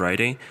it was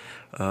Friday.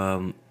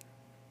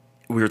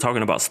 We were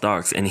talking about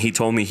stocks, and he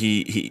told me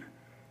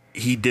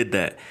he did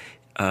that.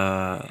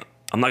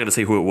 I'm not going to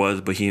say who it was,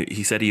 but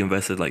he said he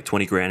invested like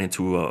 20 grand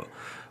into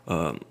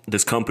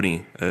this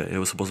company. It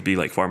was supposed to be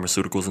like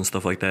pharmaceuticals and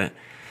stuff like that.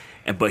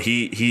 But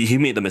he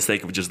made the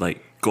mistake of just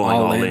like going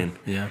all in.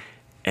 Yeah.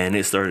 And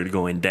it started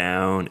going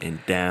down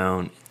and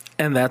down.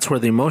 And that's where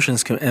the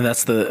emotions come. And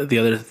that's the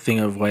other thing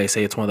of why I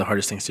say it's one of the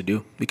hardest things to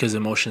do, because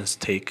emotions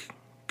take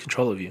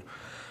control of you.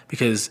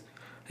 Because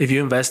if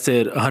you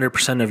invested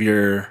 100% of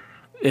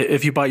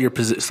if you bought your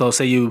position, so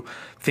say you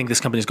think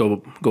this company's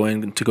going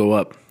to go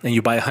up, and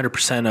you buy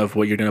 100% of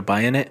what you're going to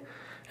buy in it,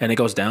 and it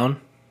goes down,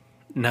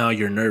 now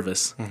you're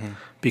nervous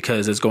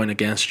because it's going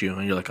against you,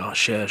 and you're like, oh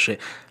shit,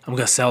 I'm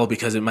gonna sell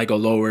because it might go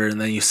lower, and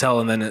then you sell,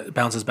 and then it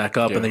bounces back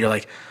up, and then you're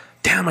like,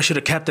 damn, I should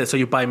have kept it. So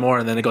you buy more,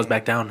 and then it goes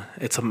back down.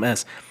 It's a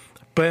mess.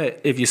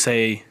 But if you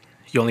say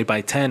you only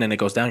buy 10 and it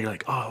goes down, you're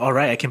like, oh, all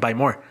right, I can buy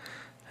more.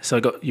 So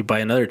you buy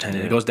another 10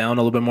 and it goes down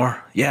a little bit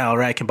more. Yeah, all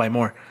right, I can buy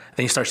more.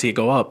 Then you start to see it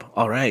go up.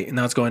 All right, and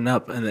now it's going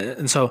up,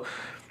 and so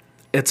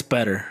it's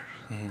better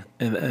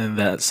in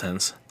that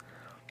sense.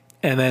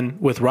 And then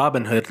with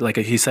Robinhood, like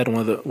he said,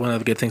 one of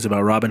the good things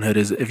about Robinhood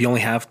is if you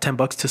only have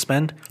 $10 to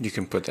spend, You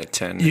can put that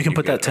 10. you can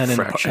put that 10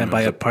 and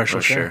buy a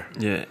partial share.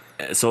 Yeah.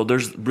 So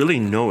there's really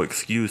no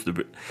excuse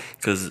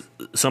because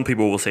some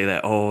people will say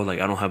that, oh,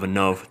 like I don't have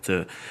enough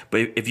to.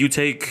 But if you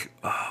take,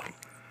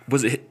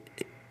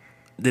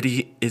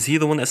 is he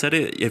the one that said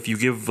it? If you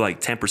give like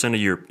 10%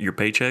 of your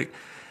paycheck,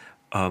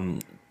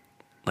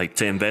 like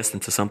to invest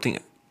into something.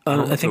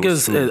 I think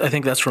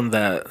that's from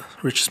that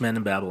Richest Man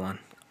in Babylon.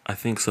 I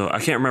think so. I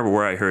can't remember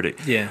where I heard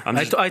it. Yeah,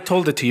 I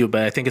told it to you,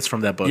 but I think it's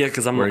from that book. Yeah,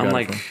 because I'm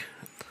like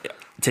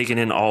taking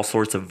in all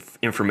sorts of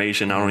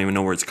information. I don't even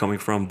know where it's coming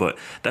from. But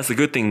that's the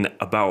good thing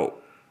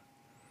about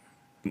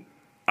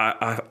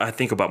I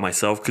think about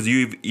myself, because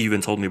you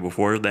even told me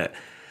before that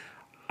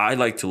I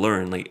like to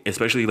learn, like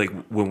especially like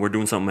when we're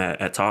doing something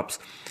at Tops.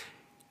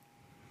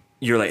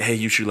 You're like, hey,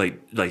 you should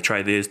like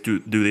try this, do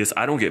this.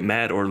 I don't get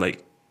mad, or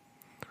like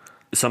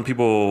some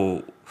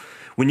people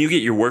when you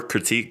get your work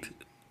critiqued.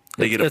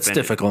 They get offended. It's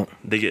difficult.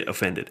 They get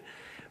offended.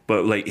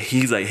 But like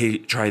he's like, hey,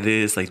 try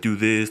this, like do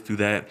this, do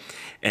that.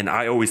 And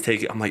I always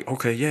take it. I'm like,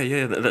 okay,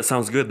 yeah, that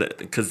sounds good.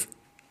 Because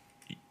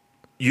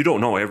you don't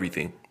know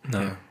everything.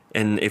 No.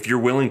 And if you're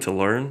willing to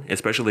learn,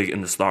 especially in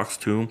the stocks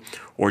too,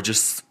 or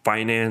just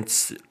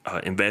finance,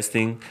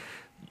 investing,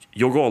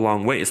 you'll go a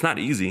long way. It's not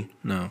easy.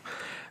 No.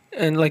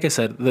 And like I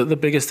said, the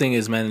biggest thing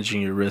is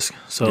managing your risk.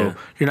 So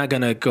you're not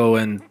going to go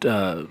and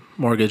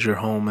mortgage your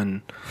home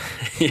and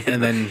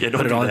then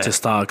put it all into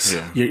stocks.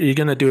 Yeah. You're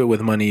going to do it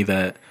with money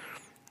that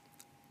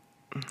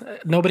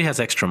nobody has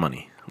extra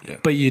money. Yeah.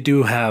 But you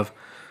do have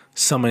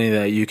some money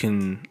that you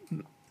can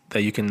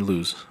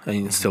lose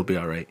and still be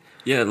all right.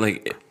 Yeah,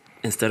 like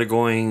instead of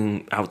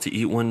going out to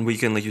eat one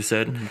weekend, like you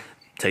said,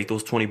 take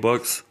those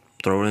 $20,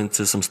 throw it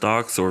into some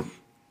stocks, or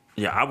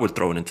I would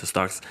throw it into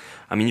stocks.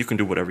 I mean, you can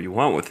do whatever you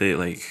want with it,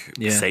 like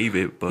save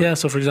it. But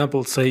so for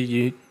example, say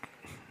you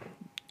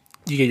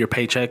get your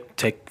paycheck,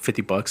 take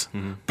 $50,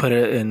 put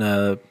it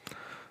in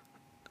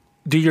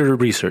do your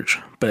research,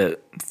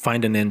 but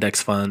find an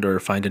index fund or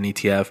find an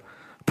ETF,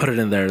 put it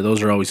in there.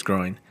 Those are always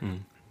growing.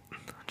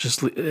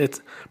 Just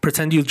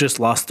pretend you just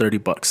lost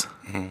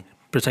 $30.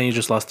 Pretend you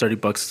just lost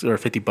 $30 or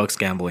 $50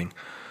 gambling,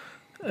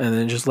 and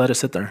then just let it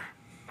sit there.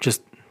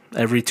 Just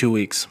every 2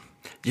 weeks.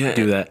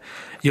 Do that.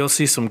 You'll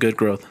see some good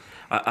growth.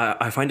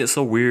 I find it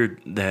so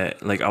weird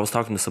that, like, I was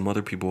talking to some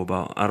other people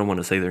about, I don't want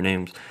to say their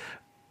names.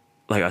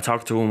 Like, I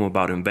talked to them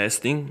about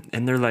investing,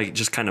 and they're, like,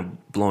 just kind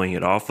of blowing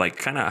it off, like,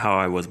 kind of how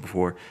I was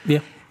before. Yeah.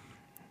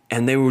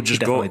 And they would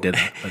just go. Did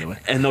that, by the way.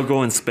 And they'll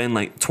go and spend,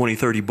 like,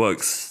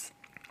 $20-$30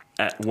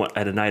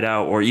 at a night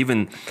out. Or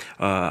even,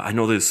 I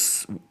know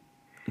this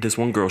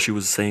one girl, she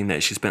was saying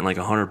that she spent, like,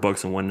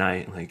 $100 in one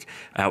night, like,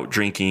 out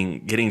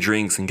drinking, getting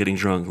drinks and getting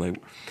drunk. Like,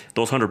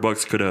 those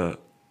 $100 could have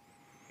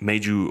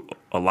made you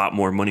a lot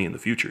more money in the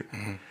future.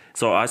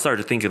 So I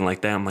started thinking like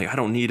that. I'm like, I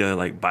don't need to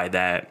like buy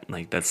that.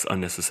 Like that's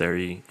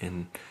unnecessary.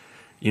 And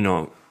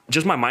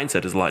just my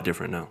mindset is a lot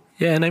different now.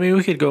 Yeah, and I mean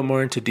we could go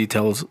more into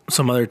details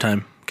some other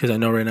time, because I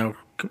know right now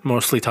we're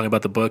mostly talking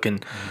about the book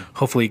and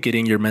hopefully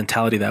getting your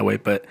mentality that way.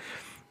 But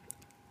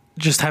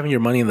just having your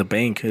money in the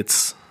bank,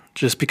 it's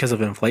just because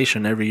of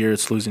inflation. Every year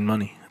it's losing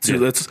money.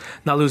 It's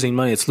not losing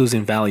money. It's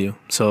losing value.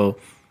 So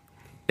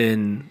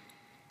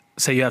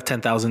say you have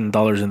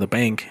 $10,000 in the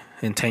bank.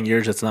 In 10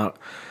 years, it's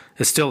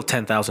still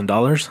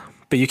 $10,000,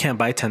 but you can't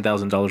buy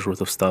 $10,000 worth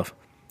of stuff.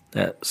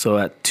 So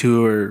at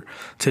 2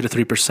 to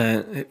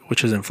 3%,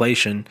 which is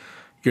inflation,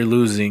 you're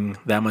losing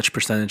that much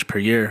percentage per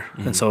year.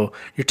 And so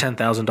your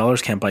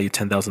 $10,000 can't buy you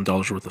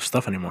 $10,000 worth of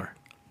stuff anymore.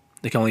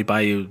 They can only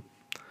buy you,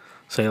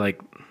 say,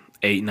 like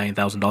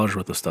 $8,000-$9,000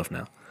 worth of stuff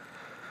now.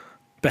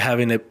 But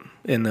having it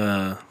in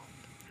an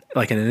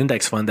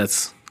index fund,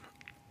 that's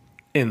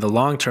in the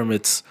long term,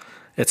 it's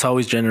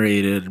always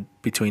generated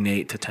between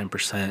 8 to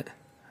 10%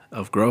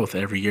 of growth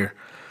every year.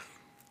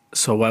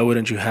 So why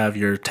wouldn't you have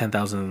your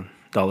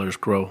 $10,000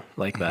 grow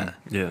like that?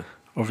 Yeah.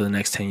 Over the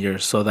next 10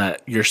 years, so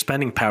that your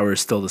spending power is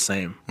still the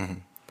same.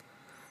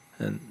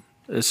 And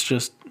it's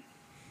just,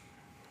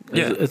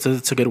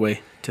 it's a good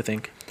way to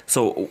think.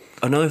 So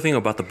another thing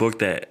about the book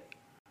that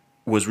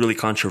was really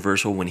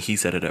controversial when he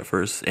said it at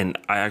first, and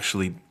I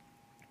actually,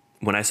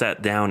 when I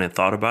sat down and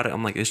thought about it,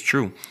 I'm like, it's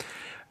true.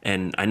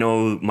 And I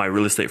know my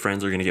real estate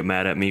friends are going to get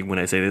mad at me when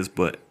I say this,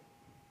 but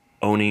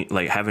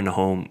having a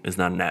home is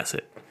not an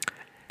asset.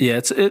 Yeah,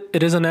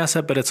 it is an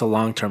asset, but it's a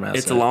long-term asset.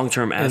 It's a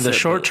long-term asset. In the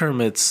short term,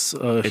 it's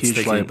a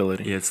huge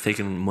liability. Yeah, it's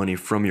taking money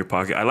from your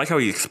pocket. I like how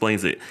he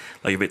explains it.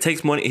 Like, if it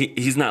takes money,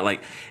 he's not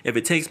like, if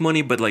it takes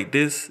money, but like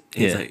this,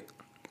 he's like,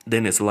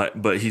 then it's like,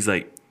 but he's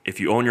like, if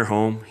you own your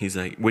home, he's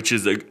like, which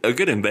is a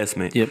good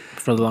investment. Yep,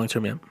 for the long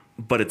term, yeah.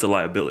 But it's a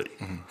liability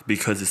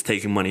because it's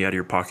taking money out of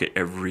your pocket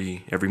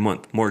every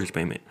month, mortgage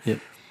payment. Yep.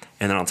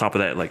 And then on top of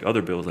that, like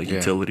other bills, like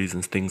utilities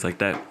and things like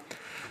that.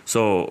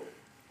 So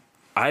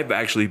I've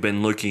actually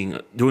been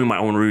doing my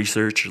own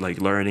research, like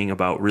learning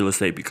about real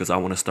estate because I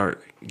want to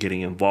start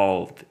getting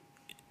involved,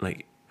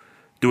 like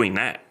doing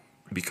that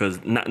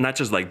because not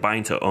just like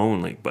buying to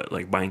own, like, but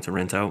like buying to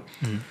rent out.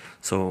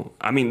 So,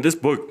 I mean, this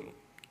book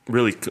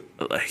really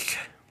like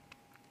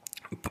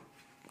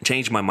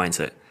changed my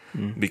mindset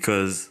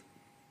because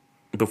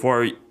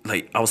before,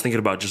 like, I was thinking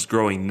about just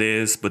growing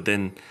this, but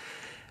then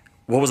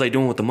what was I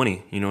doing with the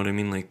money? You know what I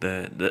mean? Like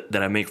that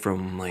I make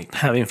from like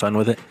having fun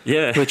with it.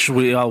 Yeah. Which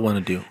we all want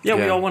to do. Yeah,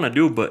 we all want to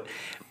do. But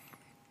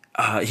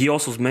he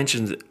also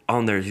mentions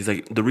on there, he's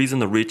like, the reason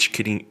the rich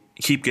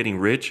keep getting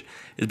rich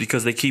is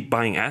because they keep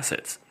buying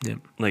assets. Yep.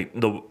 Like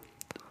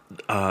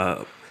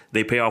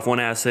they pay off one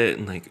asset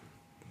and like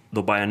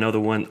they'll buy another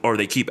one, or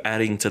they keep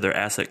adding to their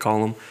asset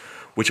column,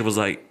 which was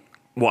like,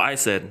 well, I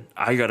said,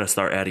 I got to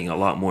start adding a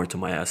lot more to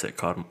my asset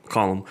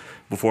column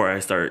before I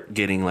start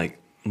getting like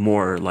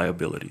more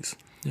liabilities.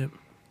 Yep.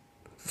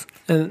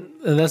 And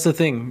that's the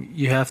thing.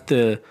 You have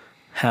to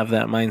have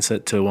that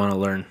mindset to want to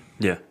learn.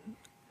 Yeah.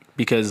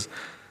 Because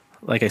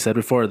like I said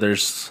before,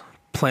 there's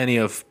plenty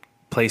of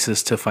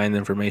places to find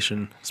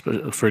information.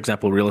 For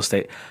example, real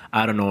estate.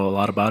 I don't know a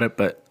lot about it,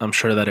 but I'm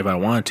sure that if I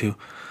wanted to,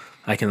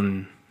 I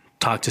can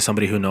talk to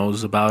somebody who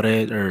knows about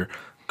it or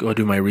go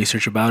do my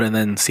research about it and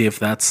then see if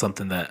that's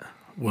something that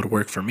would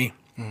work for me.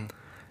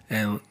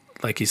 And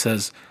like he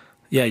says,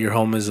 yeah, your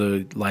home is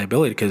a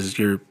liability because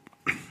your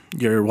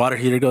water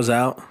heater goes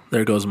out,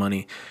 there goes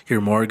money.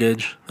 Your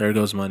mortgage, there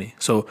goes money.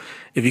 So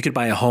if you could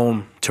buy a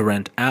home to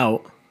rent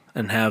out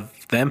and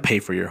have them pay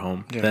for your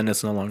home, then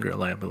it's no longer a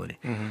liability.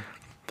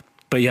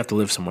 But you have to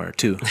live somewhere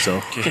too.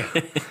 So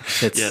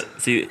it's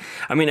See,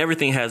 I mean,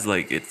 everything has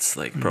like its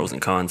like pros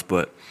and cons,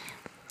 but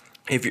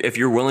if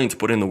you're willing to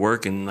put in the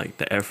work and like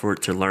the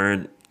effort to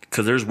learn,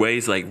 because there's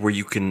ways like where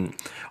you can.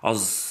 I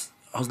was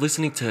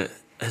listening to,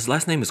 his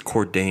last name is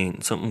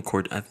Cordain, something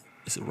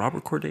is it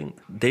Robert Cordain?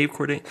 Dave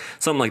Cordain?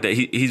 Something like that.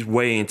 He's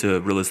way into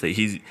real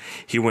estate.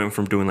 He went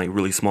from doing like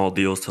really small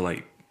deals to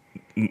like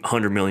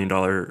 $100 million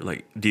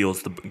like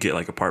deals to get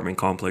like apartment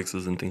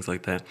complexes and things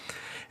like that.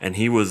 And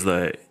he was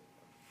like,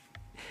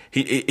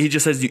 he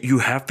just says you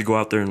have to go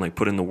out there and like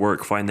put in the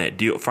work, find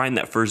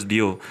that first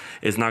deal.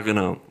 It's not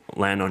gonna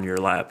land on your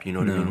lap, you know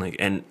what I mean? Like,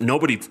 and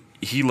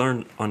he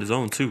learned on his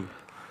own too.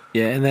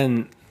 Yeah, and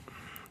then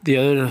the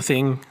other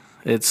thing,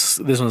 this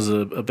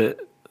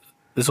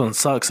one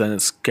sucks and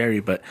it's scary,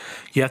 but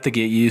you have to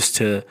get used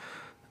to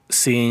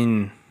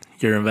seeing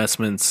your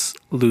investments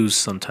lose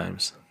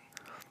sometimes.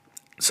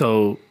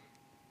 So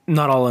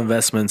not all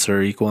investments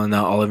are equal and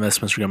not all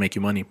investments are going to make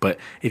you money. But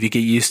if you get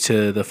used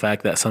to the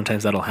fact that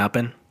sometimes that'll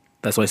happen,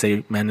 that's why I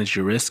say manage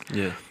your risk.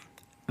 Yeah.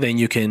 Then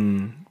you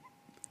can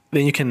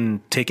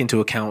take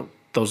into account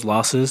those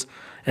losses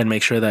and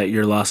make sure that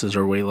your losses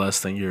are way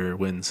less than your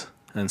wins.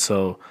 And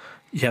so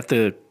you have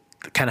to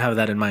kind of have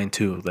that in mind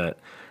too, that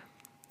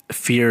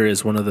fear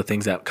is one of the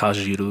things that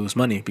causes you to lose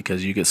money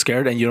because you get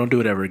scared and you don't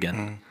do it ever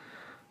again.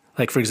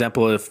 Like, for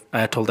example, if I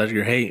had told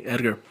Edgar, hey,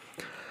 Edgar,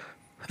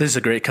 this is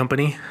a great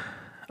company.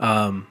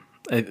 I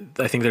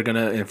think they're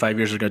in 5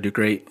 years, they're going to do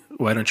great.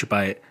 Why don't you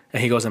buy it?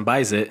 And he goes and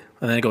buys it,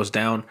 and then it goes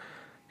down.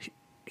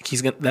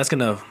 That's going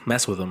to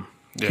mess with him.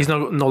 Yeah. He's no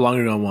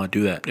longer going to want to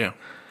do that. Yeah.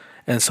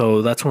 And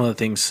so that's one of the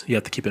things you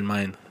have to keep in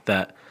mind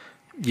that,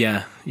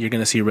 yeah, you're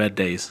going to see red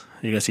days.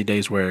 You're going to see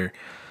days where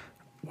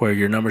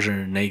your numbers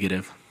are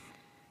negative.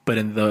 But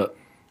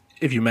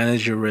if you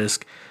manage your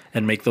risk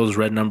and make those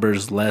red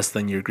numbers less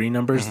than your green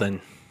numbers,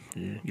 then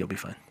you'll be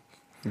fine.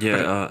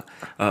 Yeah.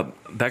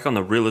 Back on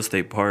the real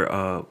estate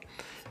part,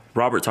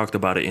 Robert talked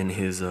about it in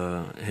his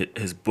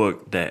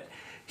book that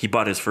he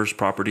bought his first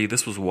property.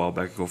 This was a while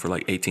back ago for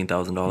like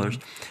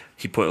 $18,000.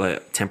 He put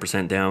like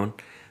 10% down,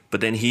 but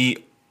then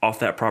he off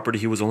that property,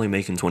 he was only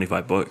making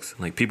 $25.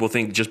 Like people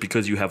think just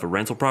because you have a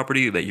rental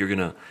property that you're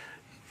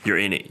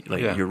in it,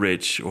 like you're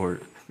rich, or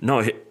no,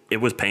 it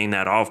was paying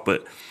that off.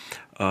 But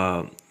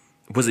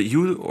was it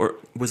you, or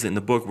was it in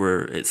the book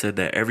where it said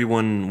that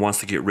everyone wants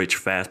to get rich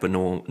fast, but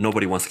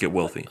nobody wants to get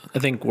wealthy? I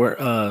think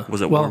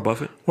was it Warren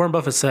Buffett? Warren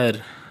Buffett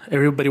said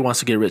everybody wants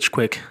to get rich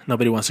quick.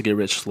 Nobody wants to get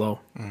rich slow.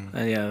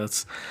 And yeah,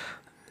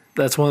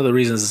 that's one of the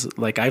reasons.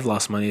 Like I've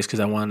lost money is because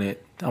I want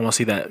to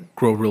see that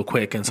grow real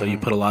quick, and so you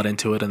put a lot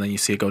into it, and then you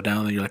see it go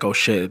down, and you're like, oh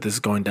shit, this is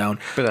going down.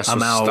 But that's what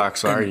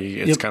stocks are.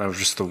 It's kind of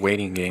just the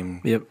waiting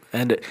game. Yep,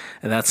 and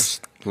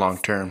that's long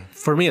term.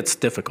 For me, it's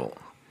difficult.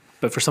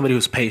 But for somebody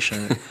who's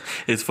patient,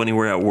 it's funny.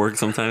 We're at work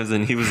sometimes,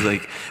 and he was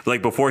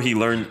like before he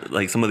learned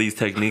like some of these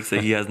techniques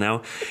that he has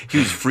now, he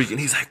was freaking.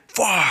 He's like,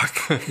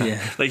 "Fuck!" Yeah,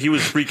 like he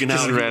was freaking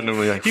out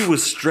randomly. Like he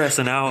was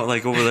stressing out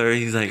like over there.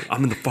 He's like,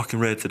 "I'm in the fucking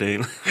red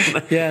today."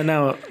 Yeah,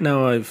 now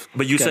I've.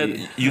 But you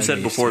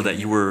said before that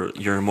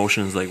your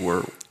emotions like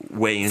were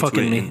way into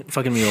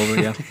fucking me over.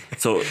 Yeah.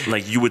 So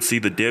like you would see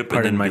the dip,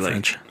 Pardon and then my be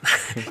French.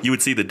 like, you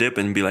would see the dip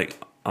and be like,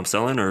 I'm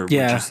selling, or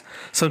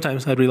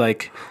sometimes I'd be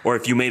like, or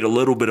if you made a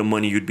little bit of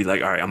money, you'd be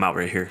like, all right, I'm out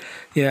right here.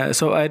 Yeah,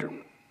 so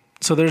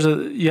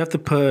you have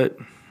to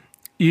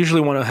you usually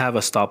want to have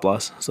a stop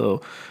loss.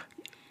 So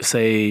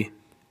say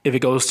if it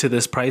goes to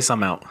this price,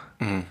 I'm out,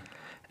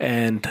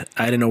 and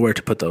I didn't know where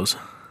to put those,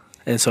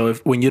 and so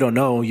when you don't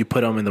know, you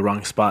put them in the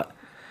wrong spot,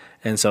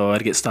 and so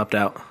I'd get stopped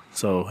out.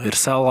 So it'd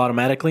sell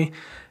automatically,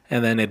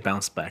 and then it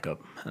bounced back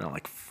up, and I'm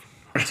like,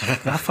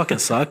 that fucking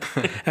sucked.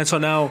 And so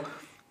now,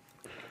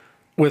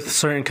 with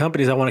certain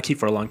companies, I want to keep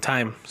for a long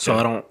time, so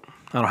I don't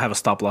have a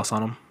stop loss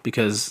on them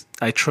because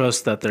I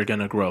trust that they're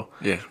gonna grow.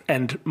 Yeah,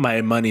 and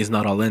my money is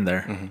not all in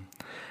there,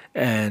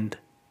 and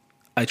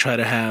I try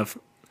to have.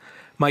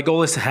 My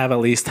goal is to have at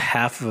least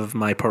half of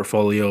my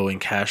portfolio in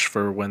cash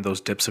for when those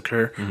dips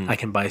occur. I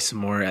can buy some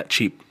more at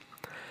cheap,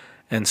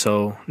 and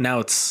so now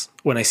it's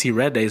when I see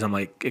red days, I'm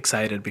like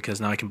excited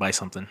because now I can buy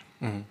something.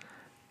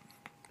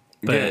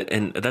 But yeah,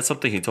 and that's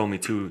something he told me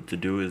too to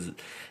do is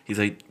he's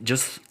like,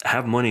 just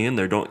have money in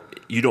there.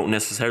 You don't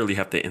necessarily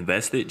have to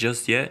invest it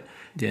just yet.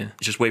 Yeah.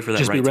 Just wait for that.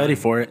 Just right be ready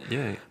time. for it.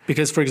 Yeah.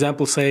 Because for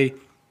example, so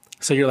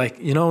you're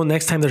like,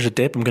 next time there's a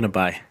dip, I'm gonna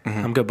buy.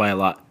 I'm gonna buy a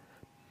lot.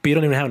 But you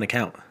don't even have an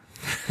account.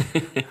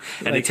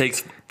 And it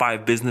takes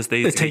 5 business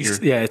days.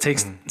 It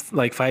takes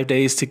like 5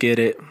 days to get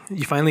it.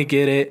 You finally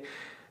get it,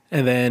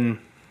 and then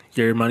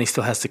your money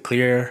still has to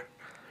clear.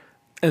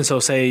 And so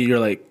say you're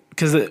like,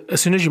 because as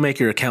soon as you make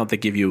your account, they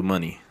give you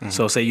money.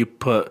 So say you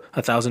put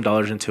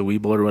 $1,000 into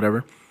Webull or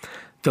whatever,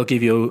 they'll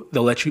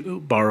let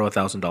you borrow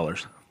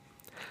 $1,000,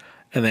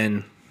 and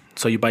then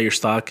so you buy your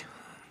stock.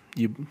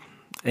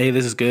 Hey,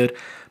 this is good.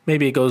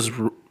 Maybe it goes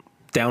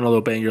down a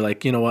little bit, and you're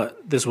like, you know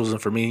what, this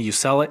wasn't for me. You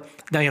sell it.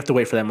 Now you have to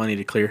wait for that money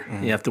to clear.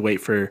 You have to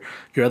wait for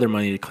your other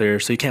money to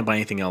clear, so you can't buy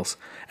anything else.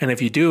 And if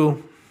you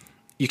do,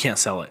 you can't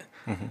sell it.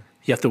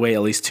 You have to wait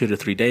at least 2 to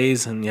 3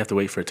 days, and you have to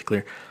wait for it to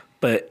clear.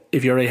 But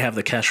if you already have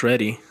the cash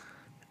ready,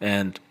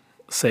 and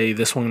say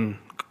this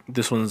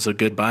one's a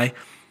good buy,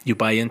 you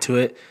buy into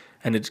it,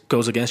 and it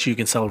goes against you, you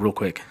can sell real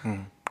quick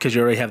because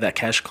you already have that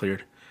cash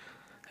cleared.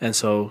 And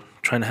so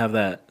trying to have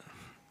that.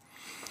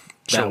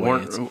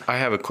 I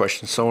have a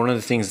question. So one of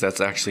the things that's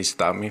actually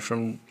stopped me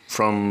from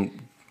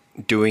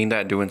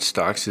doing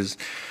stocks is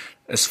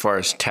as far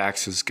as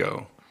taxes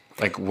go.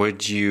 Like,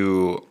 would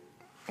you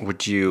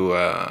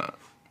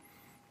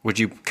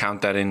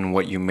count that in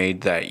what you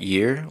made that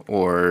year,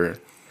 or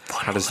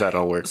how does that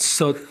all work?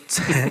 So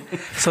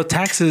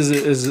taxes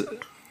is.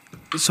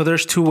 So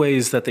there's 2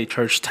 ways that they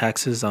charge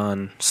taxes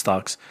on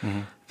stocks.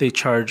 They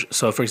charge,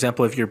 so for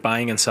example, if you're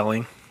buying and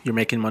selling, you're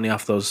making money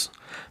off those,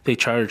 they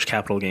charge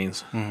capital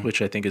gains,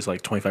 which I think is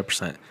like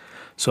 25%.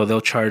 So they'll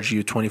charge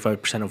you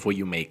 25% of what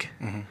you make.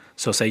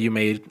 So say you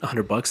made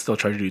 $100, they'll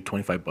charge you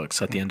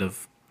 $25 at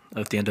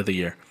the end of the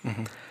year.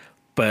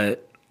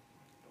 But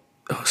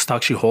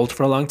stocks you hold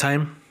for a long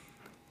time,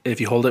 if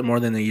you hold it more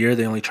than a year,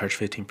 they only charge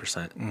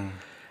 15%.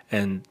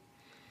 And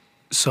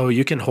so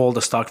you can hold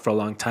a stock for a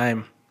long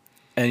time,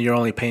 and you're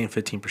only paying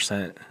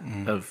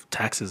 15% of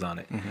taxes on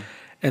it.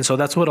 And so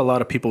that's what a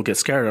lot of people get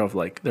scared of.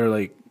 Like, they're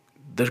going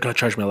to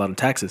charge me a lot in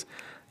taxes.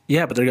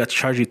 Yeah, but they're going to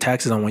charge you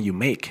taxes on what you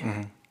make.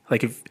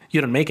 Like, if you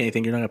don't make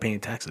anything, you're not going to pay any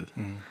taxes.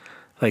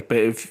 Like, but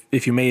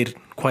if you made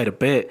quite a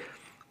bit,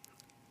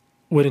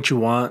 wouldn't you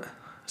want,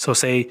 so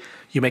say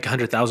you make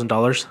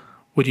 $100,000,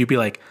 would you be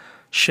like,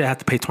 shit, I have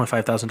to pay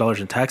 $25,000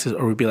 in taxes?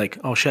 Or would you be like,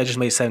 oh shit, I just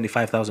made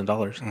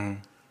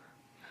 $75,000?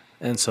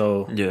 And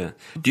so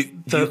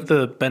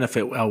the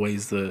benefit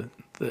outweighs the.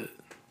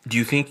 Do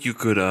you think you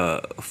could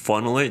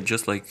funnel it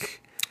just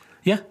like?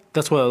 Yeah,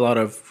 that's what a lot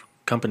of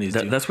companies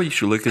do. That's what you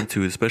should look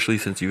into, especially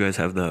since you guys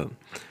have the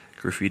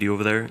graffiti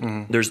over there.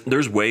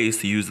 There's ways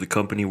to use the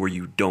company where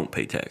you don't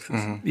pay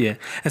taxes. Yeah,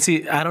 and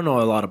see, I don't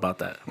know a lot about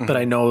that, but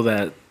I know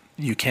that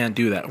you can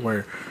do that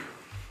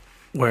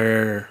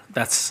where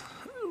that's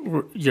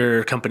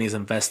your company's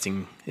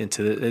investing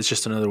into it. It's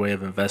just another way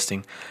of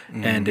investing,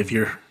 and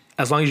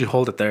as long as you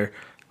hold it there,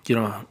 you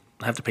don't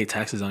have to pay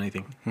taxes on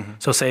anything.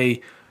 So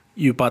say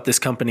you bought this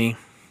company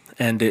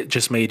and it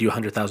just made you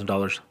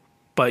 $100,000,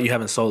 but you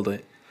haven't sold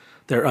it.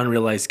 They're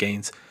unrealized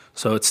gains.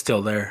 So it's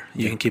still there.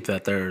 You can keep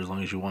that there as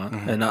long as you want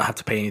and not have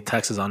to pay any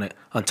taxes on it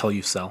until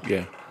you sell.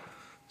 Yeah.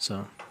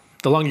 So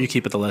the longer you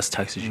keep it, the less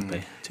taxes you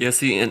pay. Yeah,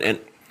 see, and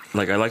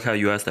like I like how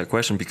you asked that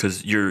question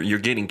because you're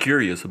getting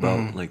curious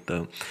about like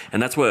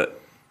and that's what,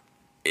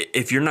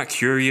 if you're not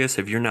curious,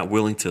 if you're not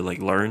willing to like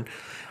learn,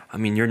 I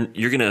mean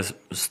you're gonna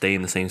stay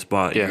in the same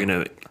spot. Yeah. You're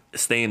gonna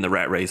stay in the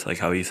rat race, like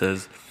how he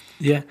says.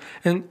 Yeah,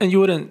 and you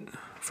wouldn't.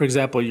 For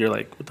example, you're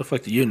like, what the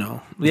fuck do you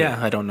know? Yeah,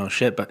 I don't know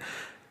shit, but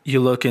you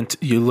look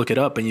it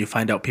up and you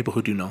find out people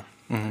who do know,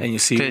 and you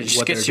see It just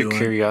what gets they're your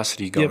doing.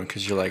 curiosity going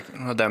because you're like,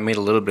 oh, that made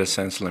a little bit of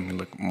sense. Let me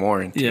look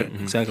more into Yeah, it.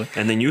 exactly.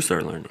 And then you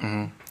start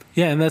learning.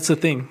 Yeah, and that's the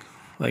thing.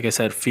 Like I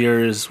said,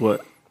 fear is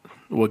what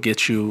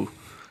gets you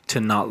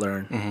to not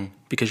learn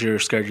because you're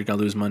scared you're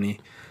gonna lose money,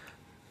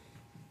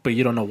 but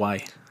you don't know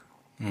why.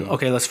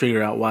 Okay, let's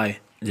figure out why.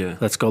 Yeah.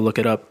 Let's go look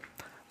it up.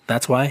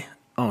 That's why.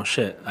 Oh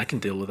shit, I can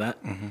deal with that.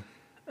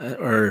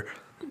 Or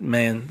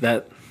man,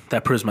 that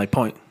proves my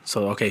point.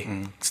 So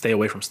okay, stay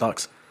away from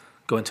stocks.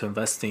 Go into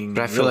investing.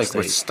 But I in feel real like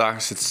with estate.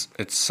 stocks,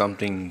 it's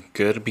something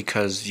good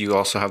because you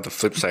also have the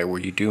flip side where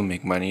you do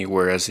make money.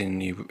 Whereas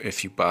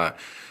if you bought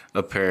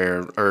a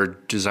pair or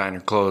designer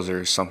clothes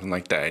or something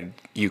like that,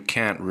 you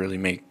can't really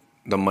make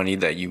the money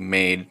that you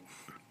made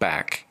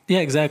back. Yeah,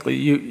 exactly.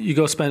 You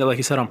go spend it like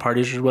you said on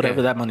parties or whatever.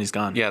 Yeah. That money's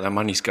gone. Yeah, that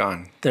money's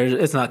gone.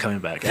 It's not coming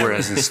back.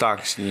 Whereas in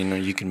stocks,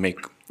 you can make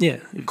yeah,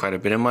 quite a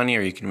bit of money,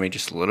 or you can make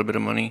just a little bit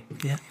of money.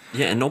 yeah.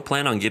 Yeah, and don't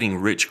plan on getting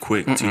rich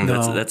quick too.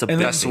 That's No. that's a And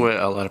big That's thing. what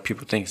a lot of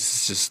people think.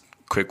 It's just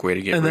a quick way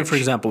to get And then, rich. for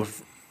example,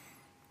 if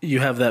you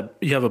have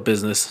a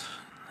business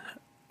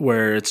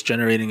where it's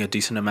generating a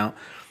decent amount,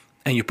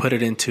 and you put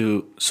it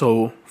into.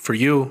 So for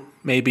you,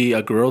 maybe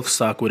a growth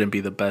stock wouldn't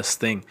be the best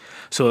thing.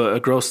 So a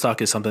growth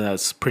stock is something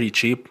that's pretty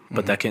cheap,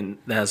 but that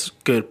has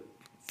good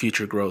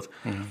future growth.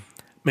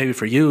 Maybe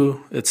for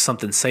you, it's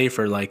something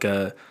safer, like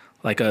a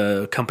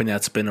company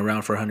that's been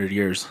around for 100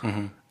 years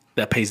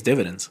that pays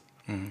dividends.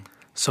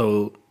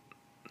 So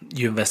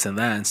you invest in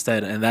that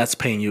instead, and that's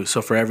paying you.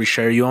 So for every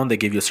share you own, they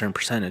give you a certain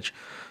percentage.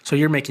 So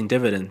you're making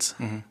dividends.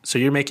 So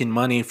you're making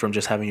money from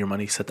just having your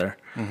money sit there.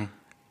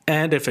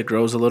 And if it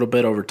grows a little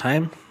bit over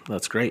time,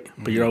 that's great.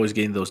 But you're always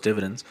getting those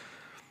dividends.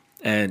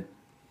 And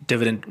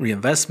dividend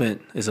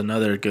reinvestment is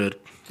another good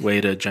way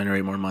to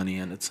generate more money.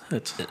 And it's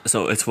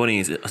So it's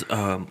funny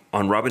on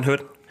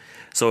Robinhood.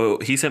 So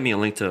he sent me a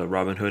link to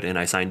Robinhood and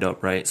I signed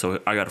up, right?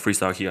 So I got a free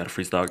stock, he got a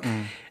free stock.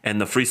 And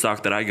the free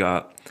stock that I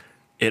got,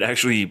 it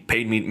actually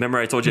paid me. Remember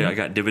I told you I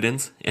got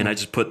dividends and I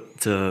just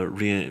put to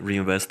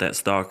reinvest that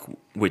stock,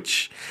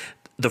 which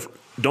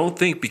don't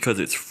think because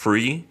it's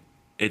free,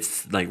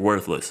 it's like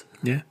worthless.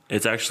 yeah.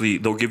 It's actually,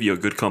 they'll give you a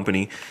good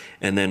company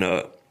and then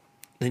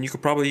you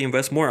could probably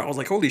invest more. I was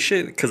like, holy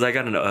shit. Because I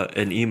got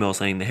an email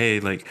saying, hey,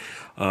 like,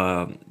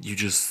 you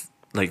just,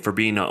 like, for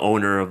being an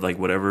owner of, like,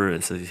 whatever,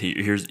 it says,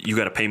 here's, you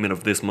got a payment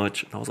of this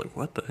much. And I was like,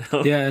 what the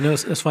hell? Yeah, and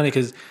it's funny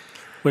because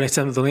when I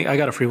sent the link, I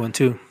got a free one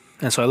too.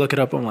 And so I look it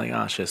up. I'm like,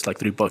 oh, shit, it's like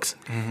 $3.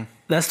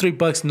 That's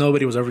 $3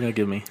 nobody was ever going to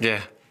give me.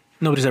 yeah,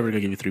 Nobody's ever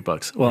going to give you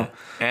 $3. Well,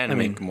 and I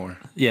mean, make more.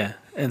 yeah.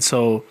 And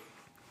so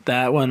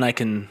that one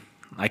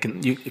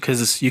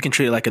because you can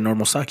treat it like a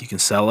normal stock. You can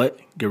sell it,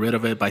 get rid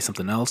of it, buy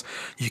something else.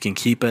 You can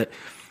keep it.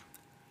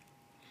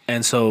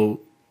 And so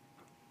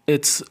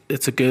it's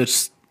a good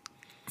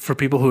for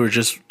people who are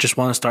just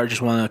want to start,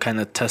 just want to kind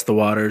of test the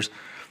waters.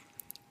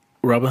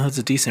 Robinhood's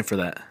a decent for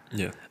that.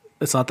 Yeah.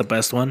 It's not the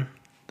best one,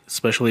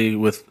 especially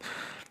with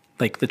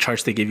like the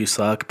charts they give you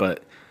suck,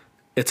 but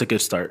it's a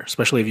good start,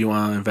 especially if you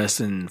want to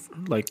invest in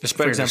like It's for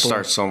better example, to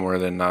start somewhere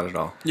than not at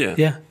all. Yeah.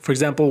 Yeah, for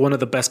example, one of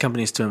the best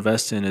companies to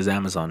invest in is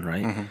Amazon,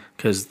 right?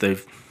 Because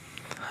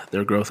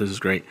their growth is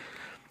great,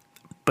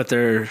 but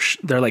they're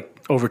like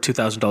over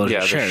 $2,000 Yeah,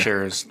 a the share.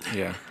 shares.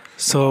 Yeah,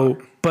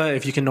 So, but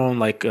if you can own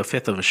like a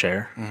fifth of a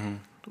share,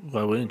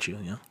 why wouldn't you?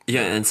 Yeah.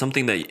 Yeah, and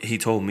something that he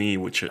told me,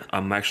 which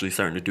I'm actually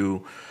starting to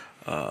do,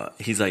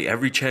 he's like,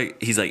 every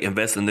check, he's like,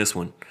 invest in this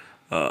one.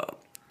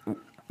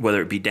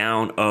 Whether it be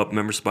down, up,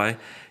 member SPY.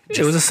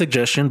 It was a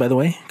suggestion, by the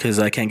way, because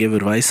I can't give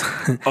advice.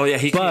 Oh, yeah,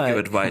 he But can't give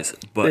advice.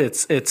 But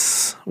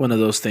it's one of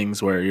those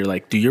things where you're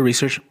like, do your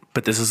research,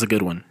 but this is a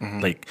good one.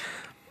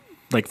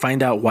 Like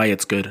find out why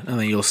it's good, and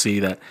then you'll see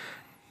that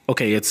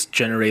okay, it's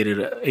generated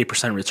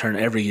 8% return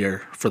every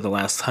year for the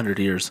last 100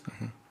 years.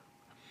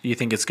 You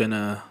think it's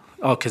gonna?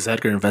 Oh, because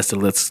Edgar invested,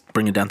 let's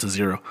bring it down to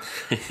zero.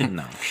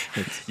 No,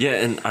 it's yeah,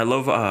 and I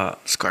love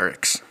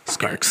Scarix.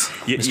 Skarks.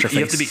 You Mr.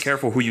 have to be Face.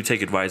 careful who you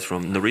take advice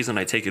from. And the reason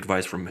I take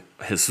advice from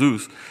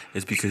Jesus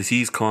is because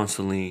he's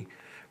constantly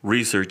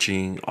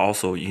researching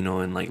also,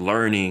 and like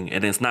learning.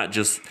 And it's not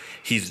just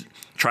he's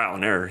trial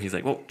and error. He's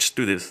like, well, just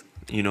do this.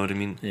 You know what I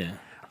mean? Yeah.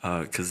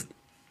 Because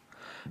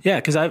Yeah,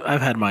 because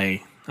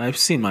I've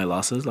seen my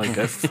losses. Like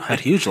I've had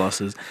huge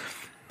losses,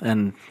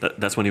 and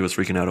that's when he was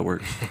freaking out at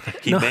work.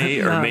 He No,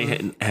 may or no.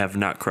 may have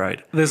not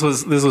cried. this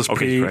was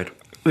Okay, right.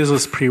 This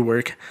was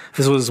pre-work.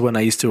 This was when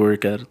I used to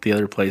work at the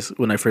other place.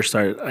 When I first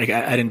started, I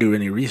didn't do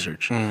any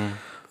research.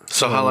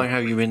 So how long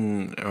have you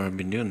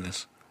been doing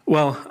this?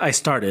 Well, I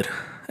started,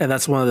 and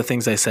that's one of the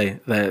things I say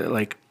that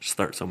like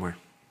Start somewhere.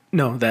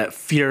 no, that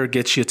fear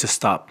gets you to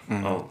stop.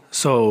 Oh,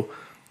 So,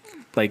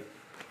 like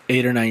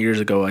 8 or 9 years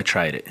ago, I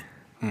tried it,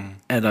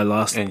 and I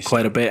lost And you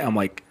quite a bit. I'm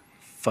like,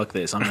 fuck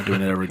this, I'm not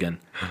doing it ever again.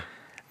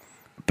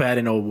 But I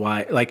didn't know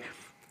why. Like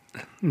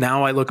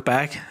now, I look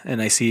back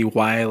and I see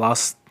why I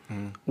lost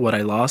what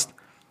I lost.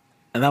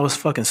 And that was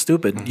fucking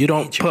stupid. You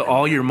don't put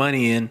all your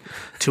money in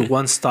to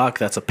one stock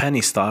that's a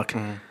penny stock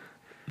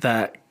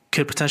that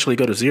could potentially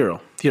go to zero.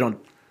 You don't.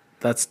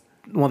 That's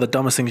one of the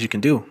dumbest things you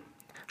can do.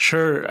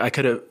 Sure, I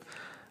could have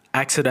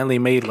accidentally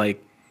made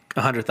like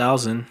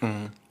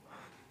 100,000,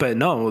 but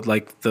no,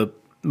 like the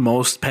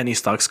most penny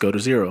stocks go to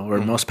zero, or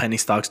most penny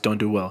stocks don't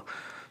do well.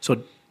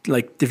 So,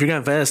 like, if you're gonna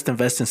invest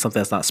in something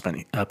that's not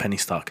a penny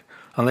stock,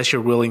 unless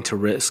you're willing to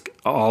risk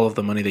all of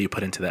the money that you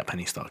put into that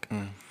penny stock.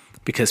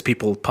 Because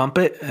people pump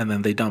it and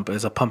then they dump it.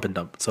 It's a pump and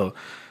dump. So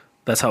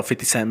that's how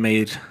 50 Cent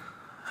made.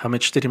 How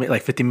much did he make?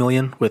 Like 50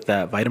 million with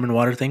that vitamin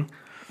water thing.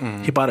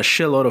 He bought a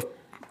shitload of.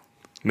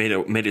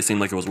 made it seem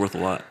like it was worth a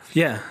lot.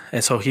 Yeah.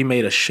 And so he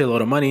made a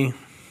shitload of money,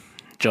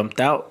 jumped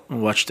out,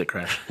 and watched it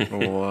crash.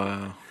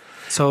 Wow.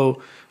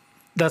 So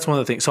that's one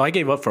of the things. So I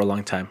gave up for a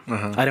long time.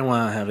 I didn't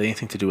want to have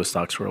anything to do with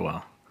stocks for a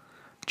while.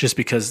 Just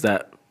because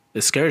that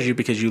it scares you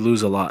because you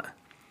lose a lot.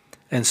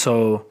 And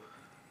so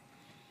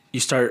you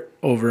start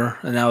over,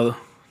 and now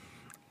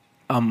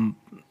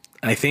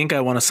I think I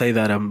want to say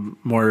that I'm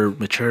more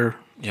mature,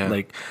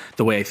 like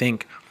the way I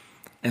think.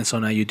 And so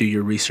now you do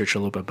your research a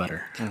little bit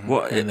better.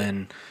 Well, And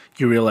then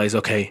you realize,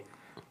 okay,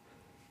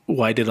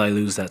 why did I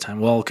lose that time?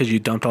 Well, because you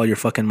dumped all your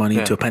fucking money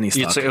into a penny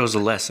stock. You'd say it was a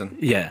lesson.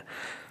 Yeah.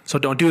 So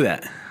don't do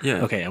that.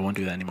 Yeah. Okay, I won't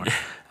do that anymore.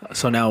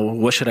 So now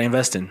what should I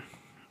invest in?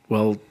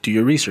 Well, do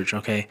your research.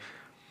 Okay.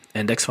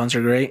 Index funds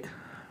are great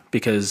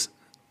because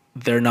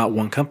they're not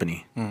one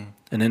company.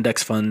 An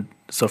index fund,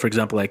 so for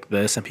example, like the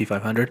S&P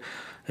 500,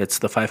 it's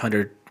the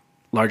 500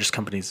 largest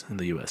companies in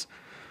the US.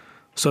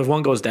 So if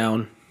one goes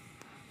down,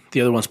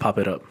 the other ones pop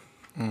it up.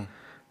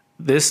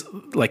 This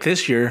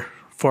year,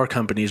 4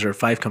 companies or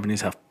 5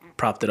 companies have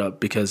propped it up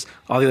because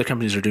all the other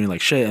companies are doing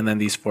like shit, and then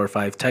these 4 or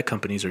 5 tech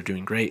companies are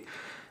doing great,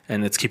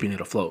 and it's keeping it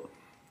afloat.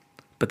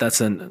 But that's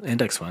an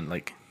index fund.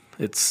 Like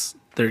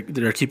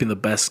they're keeping the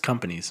best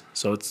companies,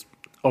 so it's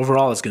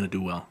overall it's going to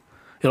do well.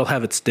 It'll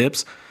have its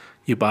dips.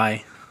 You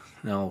buy,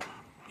 and it'll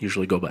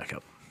usually go back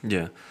up.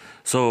 yeah.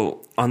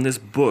 So on this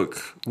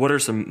book, what are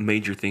some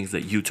major things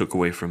that you took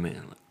away from it?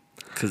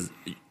 Because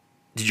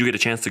did you get a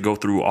chance to go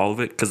through all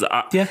of it? Because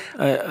I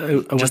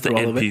went just the through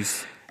all end of it.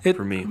 piece It,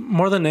 for me.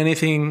 more than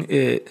anything,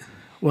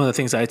 one of the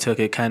things I took,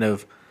 it kind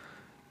of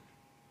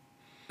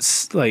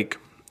like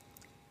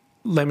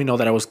let me know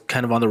that I was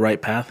kind of on the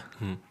right path,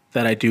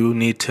 that I do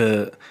need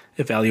to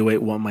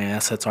evaluate what my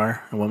assets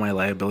are and what my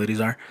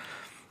liabilities are.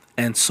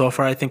 And so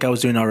far, I think I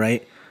was doing all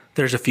right.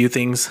 There's a few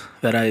things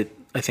that I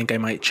think I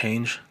might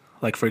change.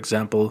 Like, for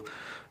example,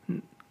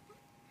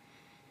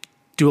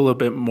 do a little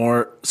bit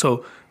more.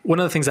 So one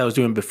of the things I was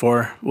doing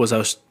before was I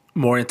was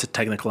more into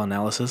technical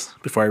analysis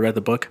before I read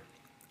the book.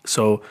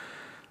 So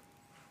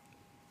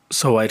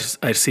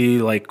I'd see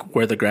like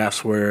where the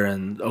graphs were,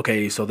 and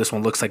okay, so this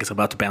one looks like it's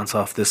about to bounce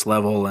off this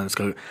level,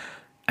 and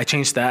I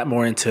changed that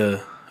more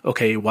into,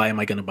 okay, why am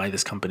I going to buy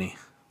this company?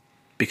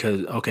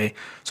 Because okay,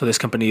 so this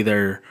company,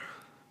 their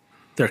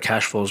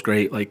cash flow is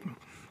great. Like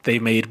they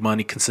made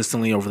money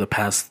consistently over the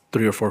past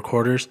 3 or 4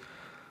 quarters.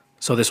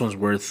 So this one's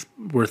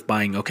worth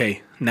buying.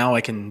 Okay, now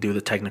I can do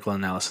the technical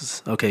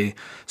analysis. Okay,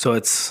 so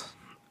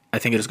I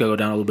think it's gonna go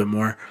down a little bit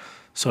more.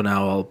 So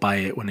now I'll buy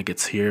it when it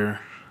gets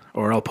here,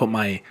 or I'll put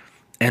my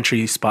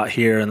entry spot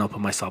here and I'll put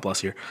my stop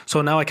loss here.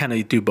 So now I kind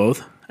of do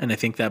both, and I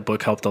think that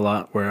book helped a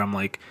lot. Where I'm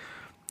like,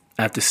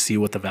 I have to see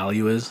what the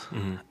value is,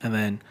 and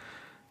then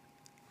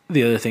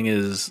the other thing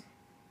is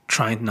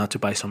trying not to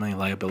buy so many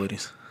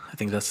liabilities. I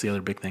think that's the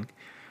other big thing.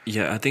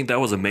 Yeah, I think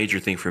that was a major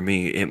thing for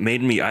me. It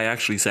made me, I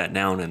actually sat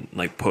down and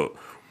like put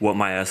what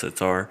my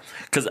assets are.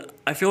 Because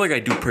I feel like I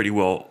do pretty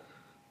well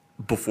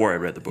before I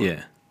read the book.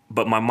 Yeah.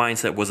 But my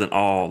mindset wasn't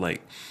all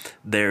like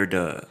there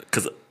to,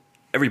 because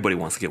everybody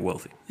wants to get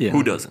wealthy. Yeah.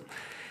 Who doesn't?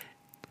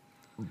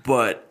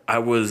 But I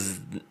was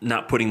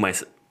not putting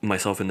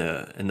myself in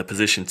the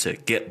position to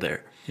get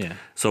there. Yeah.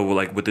 So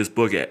like with this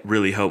book, it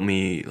really helped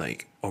me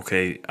like,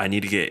 okay, I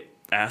need to get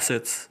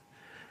assets.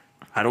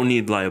 I don't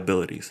need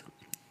liabilities.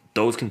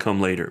 Those can come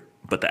later,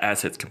 but the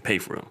assets can pay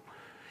for them.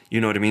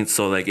 You know what I mean?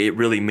 So like it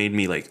really made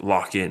me like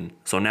lock in.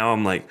 So now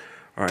I'm like,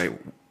 all right,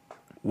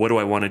 what do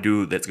I want to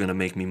do that's going to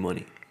make me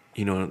money?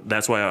 You know,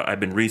 that's why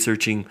I've been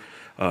researching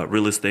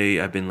real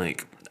estate. I've been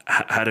like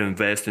how to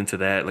invest into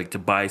that, like to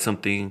buy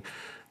something.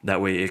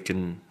 That way it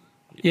can.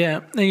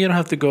 Yeah, and you don't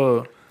have to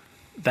go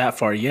that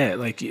far yet.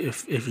 Like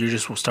if you're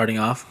just starting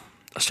off,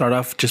 start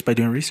off just by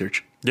doing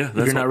research. Yeah, if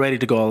you're not ready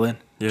to go all in,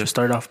 just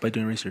start off by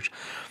doing research.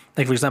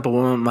 Like, for example,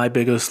 one of my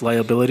biggest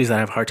liabilities that I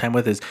have a hard time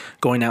with is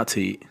going out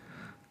to eat,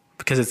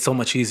 because it's so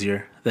much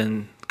easier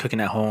than cooking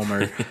at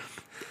home.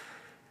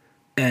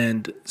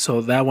 And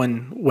so that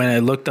one, when I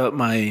looked up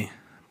my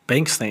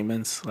bank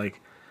statements,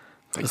 like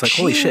It's like,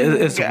 holy shit,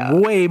 it's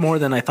way more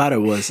than I thought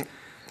it was.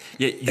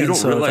 Yeah, you don't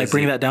so realize if I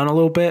bring it. that down a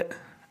little bit,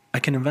 I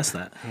can invest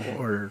that.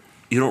 Or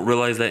You don't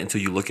realize that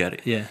until you look at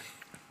it. yeah,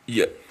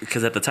 Yeah,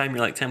 because at the time you're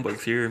like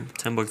 $10 here,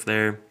 $10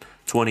 there,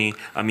 20.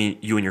 I mean,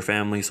 you and your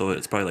family, so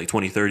it's probably like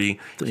 20, 30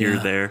 here, Yeah.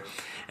 there.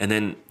 And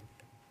then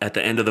at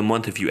the end of the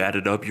month, if you add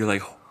it up, you're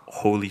like,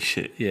 holy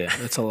shit. yeah,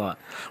 that's a lot.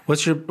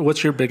 What's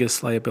your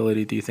biggest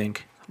liability? Do you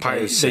think Probably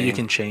the that you same.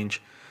 can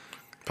change?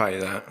 Probably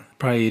that.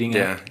 Probably eating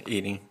Yeah,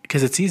 eating.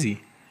 because it's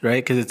easy,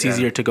 right? Because it's Yeah.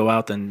 easier to go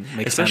out than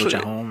make a sandwich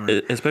at home.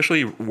 Or,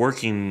 Especially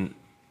working.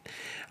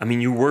 I mean,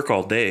 you work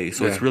all day,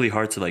 so it's Yeah. really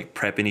hard to like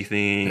prep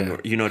anything. Yeah. Or,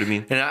 you know what I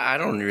mean? And I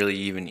don't really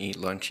even eat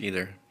lunch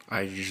either.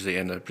 I usually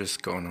end up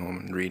just going home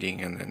and reading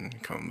and then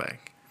coming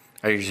back.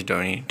 I usually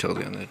don't eat until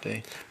the end of the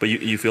day. But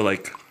you feel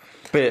like,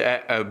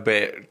 But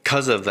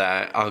because of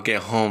that, I'll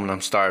get home and I'm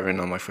starving.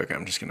 I'm like, fuck,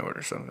 I'm just gonna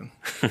order something.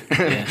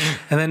 yeah.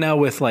 And then now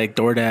with like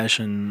DoorDash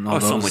and all Oh,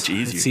 those, so much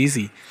easier. It's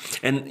easy.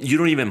 and you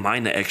don't even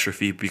mind the extra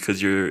fee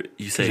because you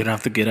say, You don't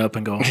have to get up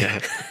and go. yeah,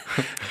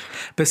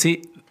 But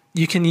see,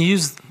 you can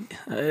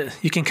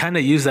kind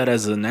of use that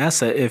as an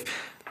asset if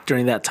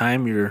during that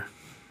time you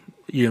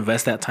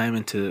invest that time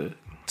into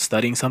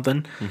studying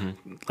something,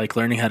 like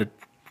learning how to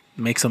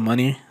make some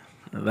money,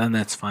 then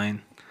that's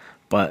fine.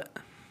 But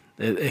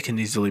it can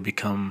easily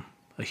become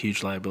a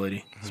huge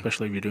liability,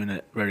 especially if you're doing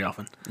it very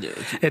often. yeah,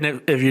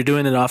 And if you're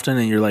doing it often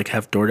and you're like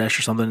have DoorDash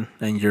or something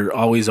and you're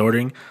always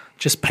ordering,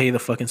 just pay the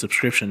fucking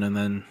subscription and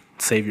then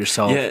save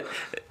yourself yeah.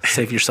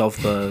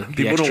 the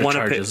People extra don't want to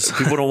charges. pay.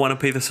 People don't want to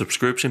pay the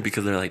subscription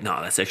because they're like,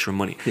 no, that's extra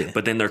money. Yeah.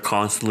 But then they're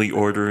constantly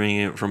ordering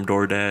it from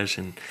DoorDash,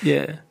 and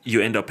Yeah.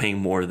 you end up paying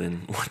more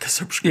than what the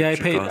subscription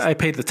Yeah, costs. I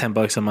paid the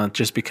 $10 a month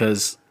just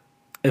because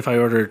if I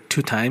order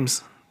 2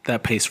 times,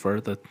 it pays for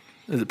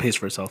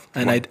itself.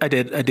 And I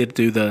did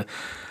do the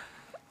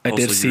I Oh,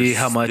 did so see you're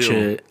how much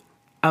still-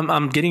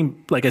 I'm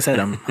getting, like I said,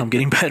 I'm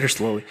getting better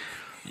slowly.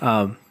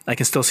 I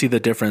can still see the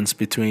difference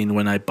between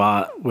when I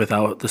bought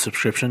without the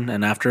subscription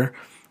and after,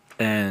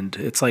 and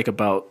it's like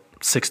about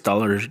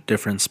 $6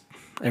 difference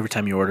every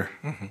time you order.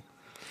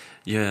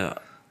 Yeah.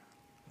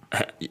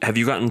 Have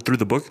you gotten through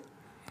the book?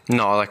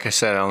 No, like I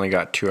said, I only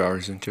got 2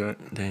 hours into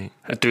it. Dang.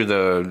 Through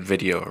the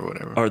video or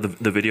whatever. Or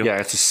the video? Yeah,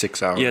 it's a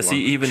 6 hour. Yeah,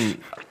 see,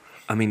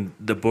 I mean,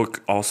 the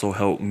book also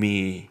helped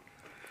me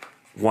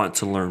want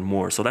to learn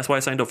more. So that's why I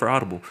signed up for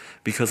Audible,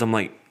 because I'm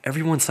like,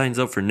 everyone signs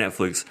up for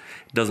Netflix,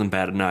 doesn't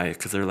bat an eye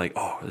because they're like,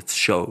 oh, it's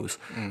shows.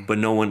 But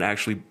no one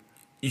actually,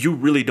 you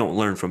really don't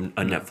learn from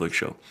a Netflix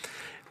show.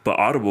 But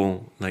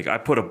Audible, like I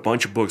put a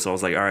bunch of books. I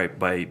was like, all right,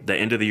 by the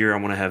end of the year, I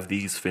want to have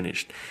these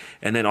finished.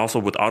 And then also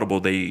with Audible,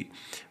 they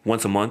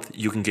once a month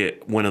you can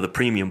get one of the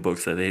premium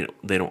books that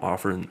they don't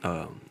offer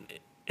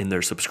in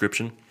their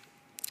subscription.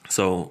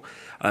 So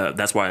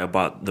that's why I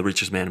bought The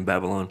Richest Man in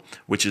Babylon,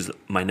 which is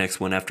my next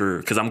one after,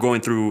 because I'm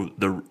going through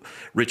the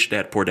Rich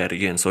Dad Poor Dad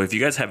again. So if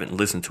you guys haven't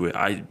listened to it,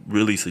 I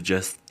really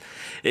suggest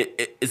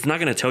it. It's not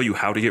going to tell you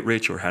how to get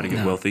rich or how to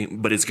get wealthy,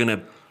 but it's going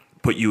to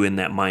put you in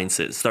that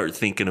mindset. Start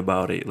thinking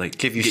about it, like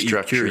give you get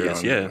structure curious,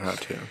 on yeah. how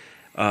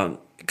to.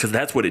 Because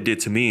that's what it did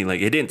to me.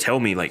 Like it didn't tell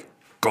me like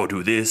go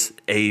do this,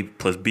 A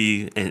plus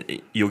B,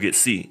 and you'll get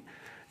C.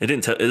 It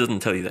doesn't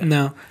tell you that.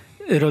 No,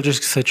 it'll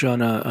just set you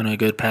on a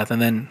good path,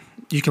 and then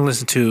you can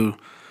listen to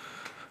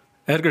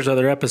Edgar's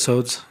other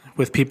episodes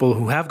with people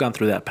who have gone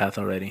through that path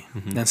already,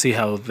 and see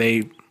how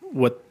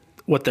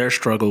what their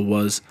struggle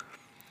was,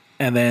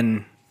 and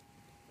then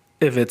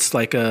if it's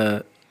like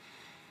a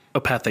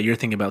path that you're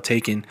thinking about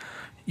taking,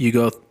 you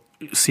go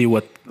see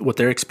what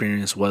their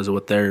experience was,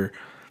 what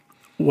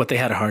they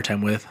had a hard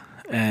time with,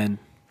 and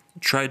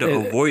Try to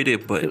avoid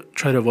it, but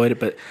try to avoid it.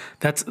 But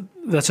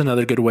that's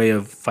another good way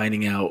of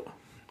finding out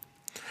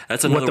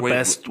that's another what the way.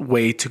 best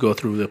way to go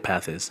through the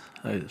path is.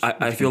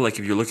 I feel like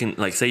if you're looking,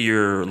 like say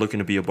you're looking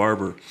to be a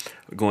barber,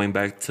 going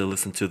back to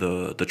listen to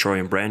the Troy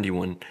and Brandy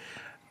one,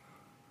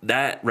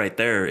 that right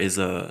there is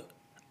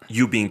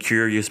you being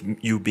curious,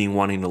 you being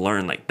wanting to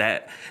learn like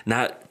that.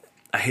 Not,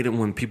 I hate it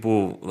when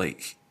people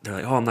like, they're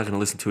like, oh, I'm not going to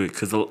listen to it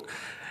because a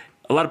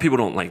lot of people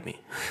don't like me.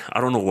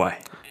 I don't know why.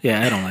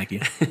 Yeah, I don't like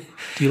you.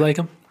 Do you like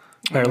him?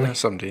 Barely.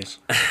 Some days.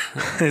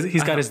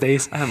 He's got his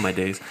days. I have my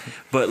days,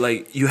 but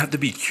like you have to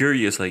be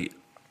curious. Like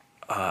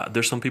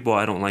there's some people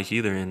I don't like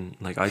either, and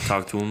like I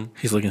talk to them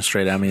He's looking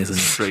straight at me, isn't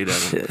he? straight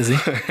at them. Is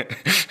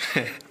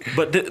he?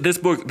 But this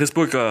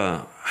book,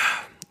 I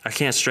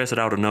can't stress it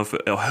out enough.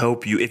 It'll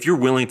help you if you're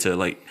willing to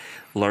like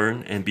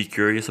learn and be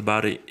curious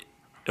about it.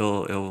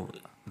 It'll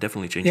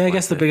definitely change. Yeah, your I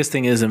guess the mindset. biggest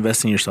thing is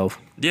invest in yourself.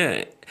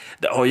 Yeah.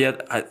 Oh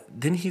yeah.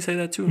 Didn't he say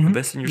that too?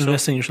 Invest in yourself.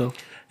 Invest in yourself.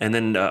 And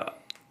then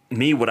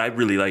me, what I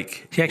really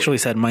like. He actually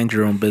said, "Mind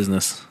your own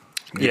business."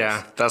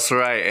 Yeah, that's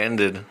where I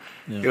ended.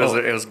 Yeah.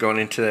 It was going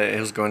into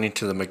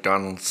the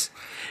McDonald's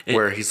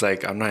where he's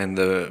like, I'm not in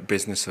the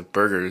business of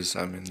burgers.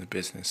 I'm in the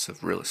business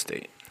of real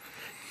estate.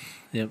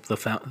 Yep, the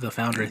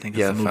founder, I think,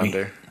 Yeah, is the the movie.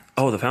 founder.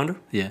 Oh, The Founder.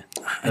 Yeah,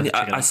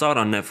 I saw it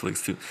on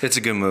Netflix too. It's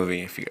a good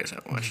movie if you guys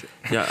haven't watched it.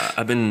 Yeah,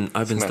 I've been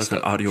messed stuck in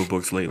up.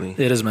 audiobooks lately.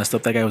 It is messed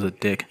up. That guy was a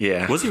dick.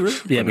 Yeah. Was he really?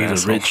 Yeah, but he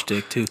was a asshole. rich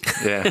dick too.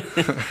 Yeah.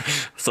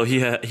 So he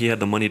had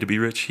the money to be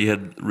rich. He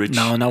had rich.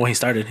 No, not when he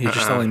started. He was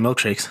just selling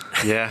milkshakes.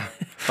 Yeah.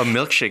 A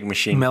milkshake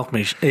machine.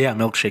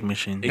 Milkshake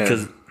machine.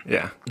 Because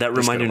Yeah. that Just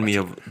reminded gotta me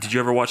watch of. Did you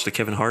ever watch the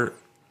Kevin Hart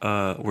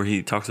where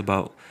he talks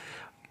about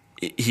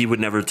he would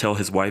never tell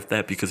his wife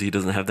that because he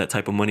doesn't have that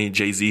type of money.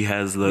 Jay-Z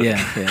has the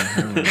Yeah. I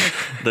remember that.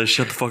 the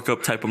shut the fuck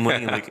up type of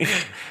money. Like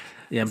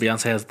Yeah, and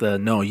Beyonce has the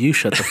no, you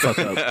shut the fuck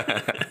up.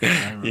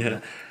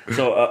 yeah.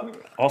 So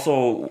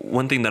also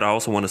one thing that I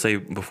also want to say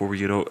before we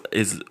get out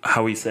is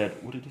how he said.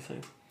 What did he say?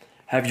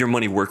 Have your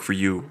money work for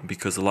you,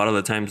 because a lot of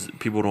the times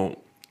people don't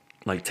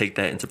like take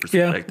that into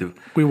Yeah, perspective.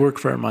 we work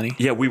for our money.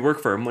 Yeah, we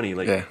work for our money.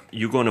 Like Yeah.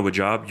 you go into a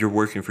job, you're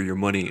working for your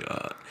money,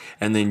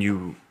 and then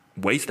you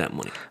waste that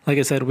money. Like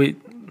I said,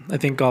 I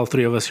think all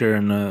three of us here are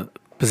in a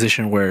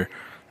position where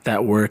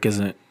that work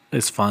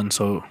is fun,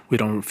 so we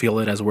don't feel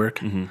it as work.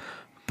 Mm-hmm.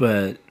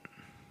 But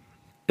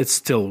it's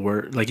still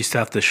work. Like you still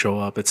have to show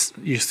up.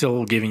 You're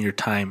still giving your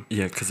time.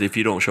 Yeah, because if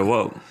you don't show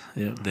up,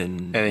 Yeah.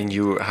 then And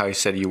then how you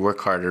said you work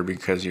harder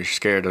because you're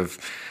scared of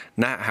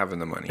not having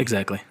the money.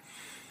 Exactly.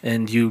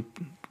 And you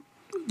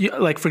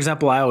like, for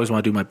example, I always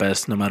want to do my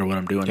best no matter what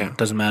I'm doing. Yeah. It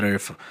doesn't matter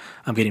if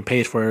I'm getting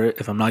paid for it,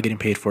 if I'm not getting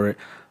paid for it.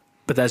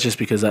 But that's just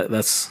because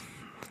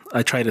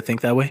I try to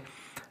think that way.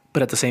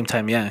 But at the same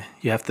time, yeah,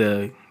 you have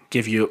to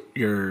give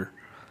your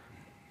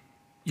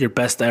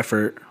best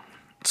effort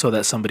so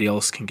that somebody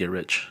else can get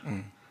rich.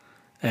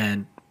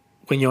 And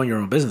when you own your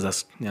own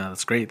business,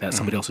 that's great that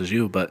somebody else is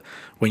you. But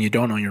when you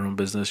don't own your own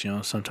business,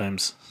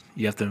 sometimes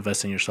you have to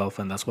invest in yourself.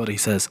 And that's what he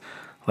says,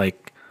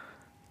 like,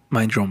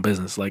 mind your own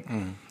business, like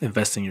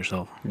invest in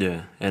yourself.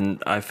 yeah.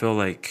 And I feel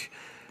like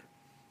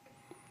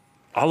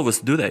all of us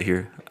do that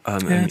here.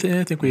 Yeah,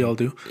 I think we all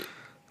do.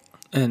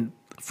 And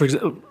for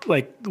example,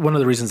 like one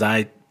of the reasons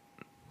I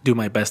do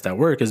my best at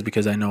work is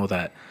because I know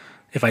that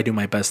if I do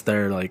my best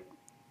there, like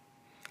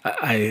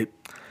I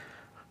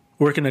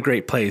work in a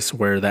great place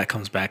where that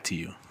comes back to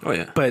you. Oh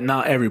yeah. But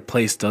not every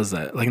place does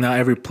that. Like not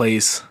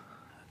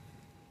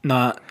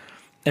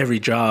every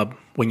job,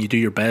 when you do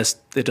your best,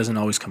 it doesn't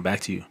always come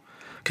back to you.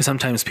 Because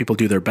sometimes people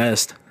do their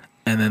best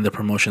and then the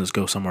promotions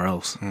go somewhere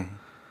else.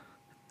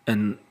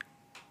 And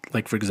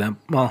like, for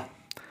example,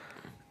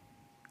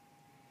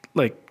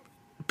 like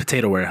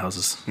potato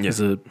warehouses.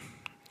 Yeah.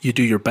 You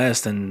do your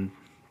best and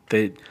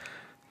they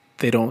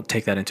don't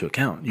take that into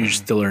account. You're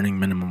still earning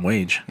minimum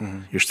wage.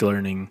 You're still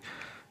earning,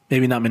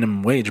 maybe not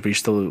minimum wage, but you're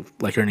still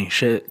like earning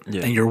shit.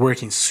 Yeah. And you're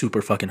working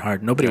super fucking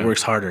hard. Nobody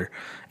works harder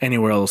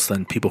anywhere else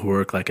than people who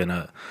work like in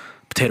a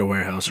potato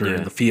warehouse or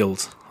in the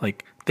fields.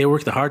 Like they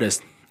work the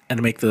hardest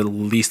and make the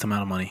least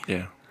amount of money.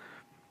 Yeah.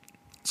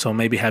 So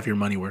maybe have your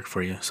money work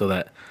for you so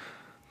that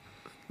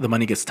the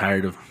money gets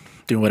tired of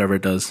doing whatever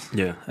it does.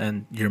 Yeah.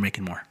 And you're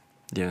making more.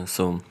 Yeah,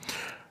 so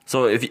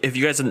if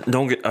you guys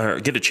don't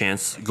get a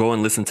chance, go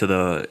and listen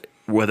to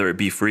whether it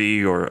be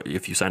free or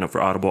if you sign up for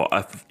Audible.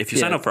 If you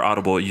sign up for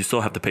Audible, you still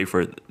have to pay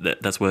for it.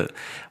 That's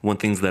one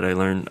things that I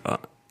learned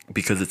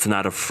because it's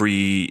not a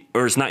free,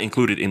 or it's not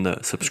included in the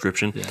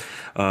subscription.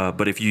 Yeah.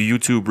 But if you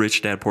YouTube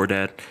Rich Dad Poor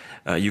Dad,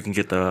 you can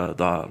get the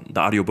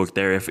audiobook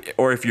there.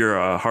 If you're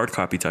a hard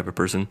copy type of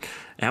person,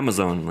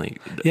 Amazon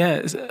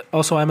Yeah.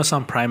 Also,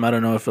 Amazon Prime. I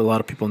don't know if a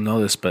lot of people know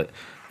this, but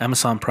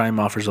Amazon Prime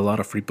offers a lot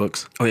of free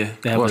books. Oh yeah.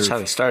 They have Well, that's their- how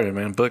they started,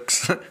 man.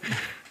 Books.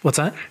 What's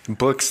that?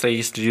 Books, they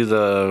used to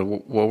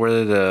do what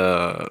were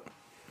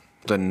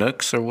the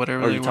Nooks or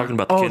whatever. Are they you were? talking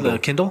about the Oh, Kindle? the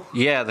Kindle.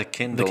 Yeah, the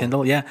Kindle. The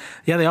Kindle. Yeah.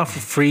 Yeah. They offer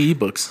free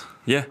ebooks.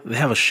 Yeah. They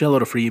have a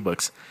shitload of free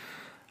ebooks.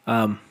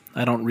 I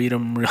don't read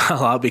them a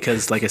lot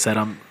because, like I said,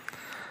 I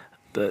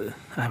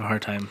have a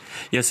hard time.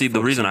 Yeah, see,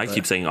 the reason I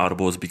keep saying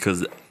Audible is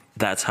because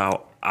that's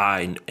how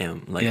I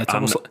am. Like, Yeah, it's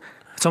I'm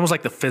almost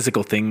like the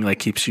physical thing like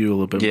keeps you a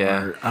little bit Yeah.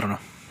 more. I don't know.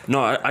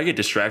 no, I get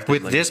distracted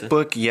With like you this said.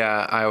 book,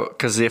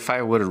 because if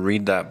I would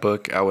read that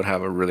book, I would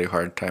have a really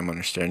hard time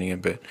understanding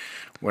it. But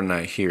when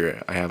I hear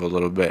it, I have a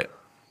little bit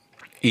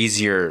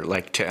easier,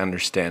 like, to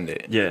understand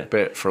it. Yeah.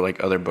 But for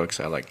like other books,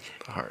 I like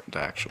the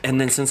actual. And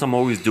then since I'm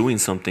always doing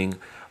something,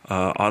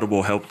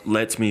 Audible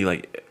lets me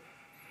like.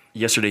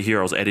 Yesterday here,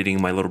 I was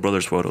editing my little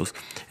brother's photos,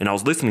 and I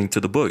was listening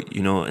to the book,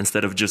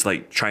 instead of just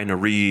like trying to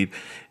read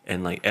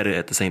and like edit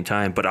at the same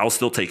time. But I was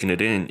still taking it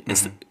in.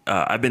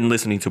 I've been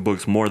listening to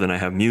books more than I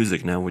have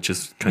music now, which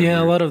is kind of Yeah,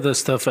 weird. a lot of the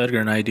stuff Edgar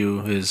and I do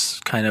is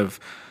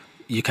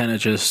you kind of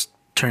just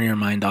turn your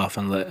mind off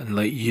and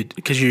let you,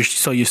 because you're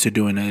so used to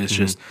doing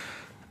it.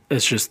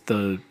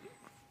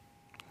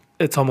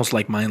 It's almost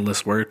like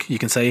mindless work, you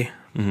can say,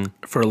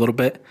 for a little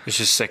bit. It's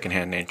just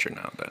secondhand nature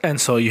now. And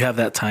so you have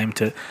that time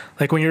to,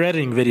 like when you're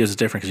editing videos, it's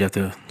different because you have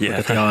to Yeah. look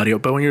at the audio.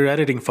 But when you're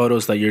editing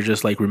photos that you're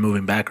just like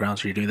removing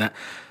backgrounds or you're doing that,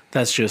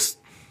 that's just,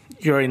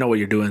 you already know what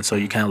you're doing. So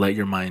you kind of let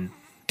your mind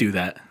do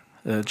that,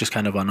 just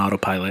kind of on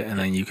autopilot. And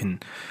then you can,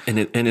 and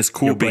it's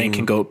cool your brain being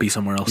can go be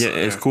somewhere else. Yeah,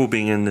 it's cool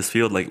being in this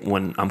field. Like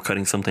when I'm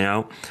cutting something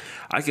out,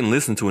 I can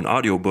listen to an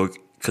audiobook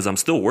because I'm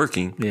still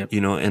working, Yep. you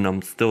know, and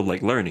I'm still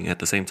like learning at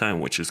the same time,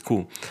 which is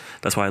cool.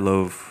 That's why I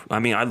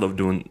love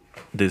doing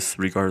this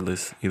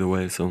regardless either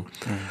way. So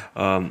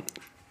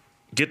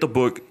get the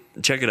book,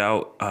 check it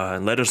out.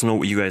 Let us know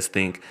what you guys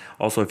think.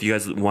 Also, if you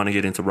guys want to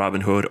get into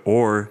Robinhood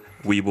or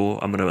Webull,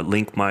 I'm going to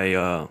link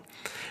my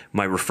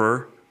my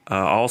refer.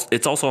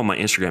 It's also on my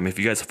Instagram. If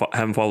you guys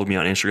haven't followed me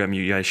on Instagram,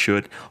 you guys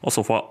should.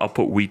 Also, I'll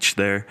put Weech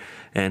there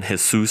and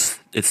Jesus.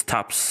 It's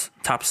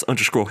tops_Jesus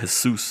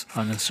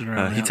On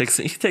Instagram.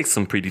 He takes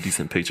some pretty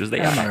decent pictures. They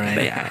are alright.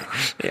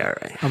 They are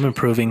right. I'm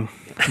improving.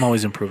 I'm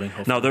always improving.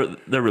 Hopefully. No,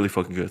 they're really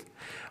fucking good.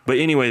 But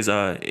anyways,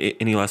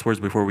 any last words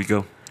before we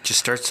go? Just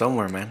start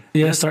somewhere, man.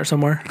 Yeah, start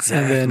somewhere.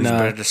 Exactly. And It's then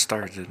better to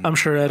start. I'm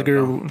sure Edgar,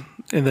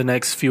 in the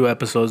next few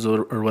episodes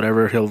or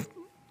whatever,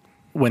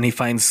 when he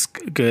finds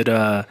good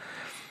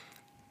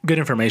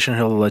information,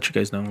 he'll let you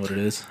guys know what it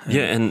is.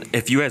 Yeah, and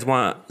if you guys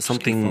want following.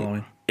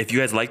 something, if you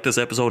guys like this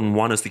episode and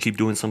want us to keep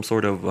doing some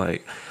sort of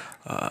like,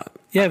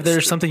 If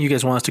there's something you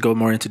guys want us to go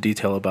more into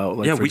detail about,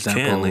 like Yeah, for we can,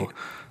 example,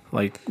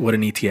 like what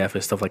an ETF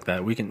is, stuff like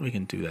that, we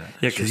can do that.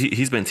 yeah, because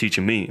he's been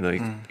teaching me,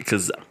 like,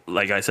 because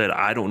like I said,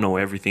 I don't know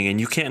everything, and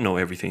you can't know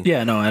everything.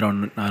 Yeah, no, I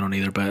don't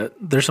either. But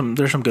there's some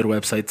good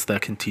websites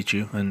that can teach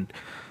you, and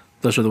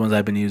those are the ones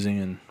I've been using.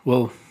 And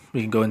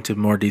we can go into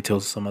more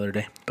details some other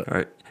day. But All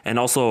right. And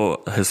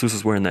also, Jesus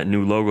is wearing that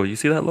new logo. You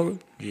see that logo?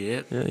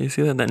 Yep. Yeah, you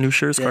see that new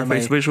shirt,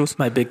 Scarface Visuals?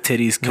 my big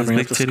titties covering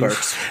up the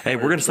scarves. Hey,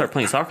 we're gonna start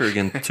playing soccer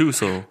again too,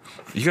 so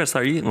you gotta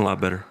start eating a lot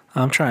better.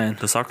 I'm trying.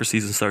 The soccer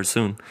season starts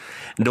soon.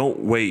 Don't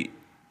wait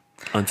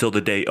until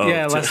the day of.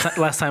 Yeah,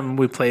 last time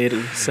we played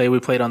on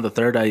the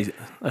 3rd,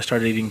 I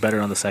started eating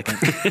better on the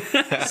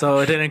 2nd, so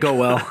it didn't go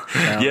well.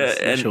 Yeah,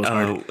 that shit was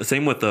hard. and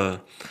same with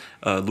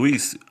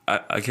Luis.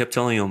 I kept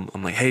telling him,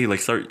 I'm like, hey, like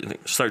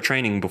start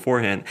training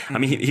beforehand. I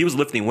mean, he was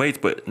lifting weights,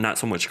 but not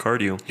so much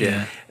cardio.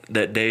 Yeah.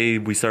 That day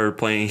we started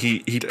playing, he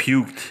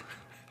puked,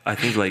 I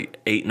think like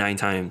 8-9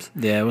 times.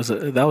 Yeah,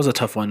 that was a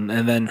tough one.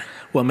 And then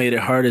what made it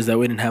hard is that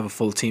we didn't have a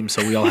full team,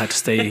 so we all had to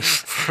stay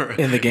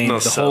in the game, No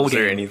the whole subs or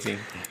game, anything.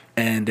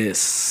 and it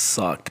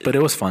sucked. But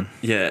it was fun.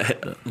 Yeah,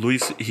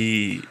 Luis,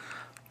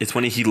 it's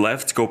funny, he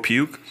left to go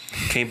puke,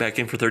 came back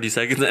in for 30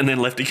 seconds, and then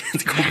left again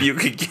to go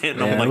puke again.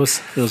 Yeah, I'm like,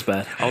 it was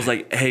bad. I was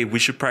like, hey, we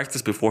should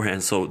practice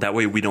beforehand so that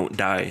way we don't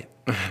die.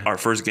 Our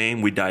first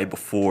game, we die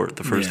before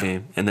the first Yeah.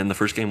 game, and then the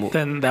first game will.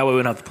 Then that way we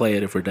don't have to play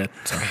it if we're dead.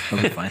 So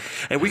it'll be fine.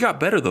 And we got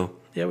better though.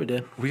 Yeah, we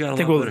did. We got a I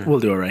think lot we'll better. we'll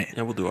do all right.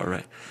 Yeah, we'll do all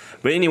right.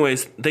 But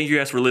anyways, thank you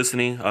guys for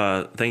listening.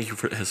 Thank you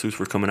for Jesus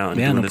for coming out and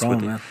Yeah, doing no this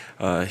problem,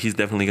 with me. He's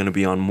definitely going to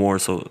be on more,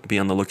 so be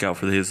on the lookout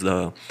for his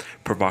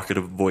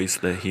provocative voice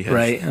that he has.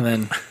 Right, and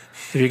then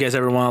if you guys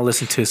ever want to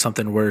listen to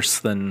something worse,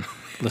 then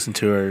listen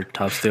to our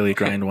Tops Daily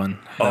Grind one.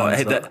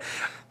 That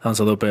one's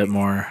a little bit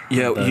more.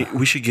 Yeah,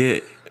 we should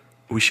get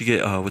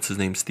what's his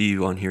name,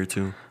 Steve, on here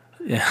too.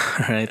 Yeah,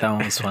 right. That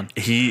one was fun.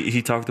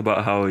 He talked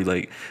about how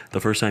like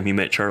the first time he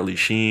met Charlie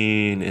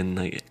Sheen and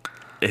like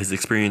his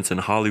experience in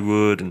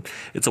Hollywood, and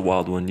it's a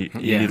wild one. You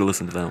need to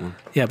listen to that one.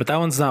 Yeah, but that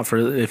one's not for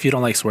if you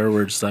don't like swear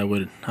words. I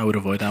would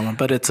avoid that one.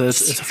 But it's a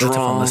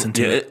fun listen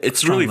to. Yeah, it's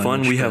Strong really fun.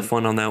 language, We have but-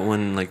 fun on that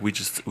one. Like we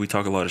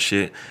talk a lot of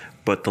shit,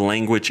 but the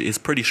language is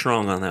pretty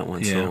strong on that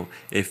one. Yeah. So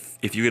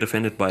if you get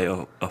offended by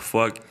a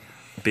fuck,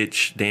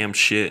 bitch, damn,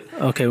 shit,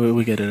 Okay,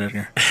 we get it,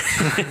 Edgar.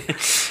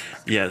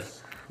 yeah,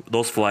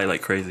 those fly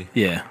like crazy.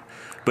 Yeah.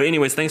 But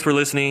anyways, thanks for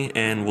listening,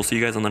 and we'll see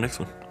you guys on the next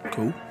one.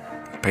 Cool.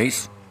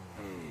 Peace.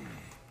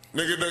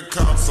 Nigga, the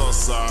cops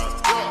outside.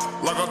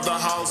 Lock up the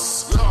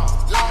house.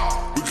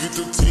 We keep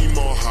the team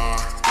on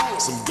high.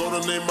 Some gold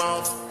in their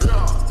mouth.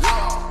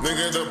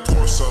 Nigga, the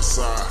Porsche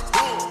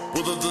outside.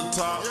 With at the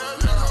top.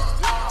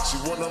 She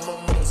want a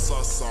mimosa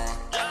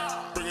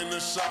outside. Bringing the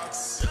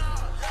shots.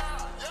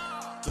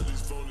 Till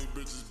these phony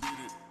bitches beat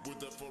it with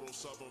that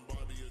Photoshop and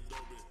body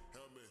Adobe.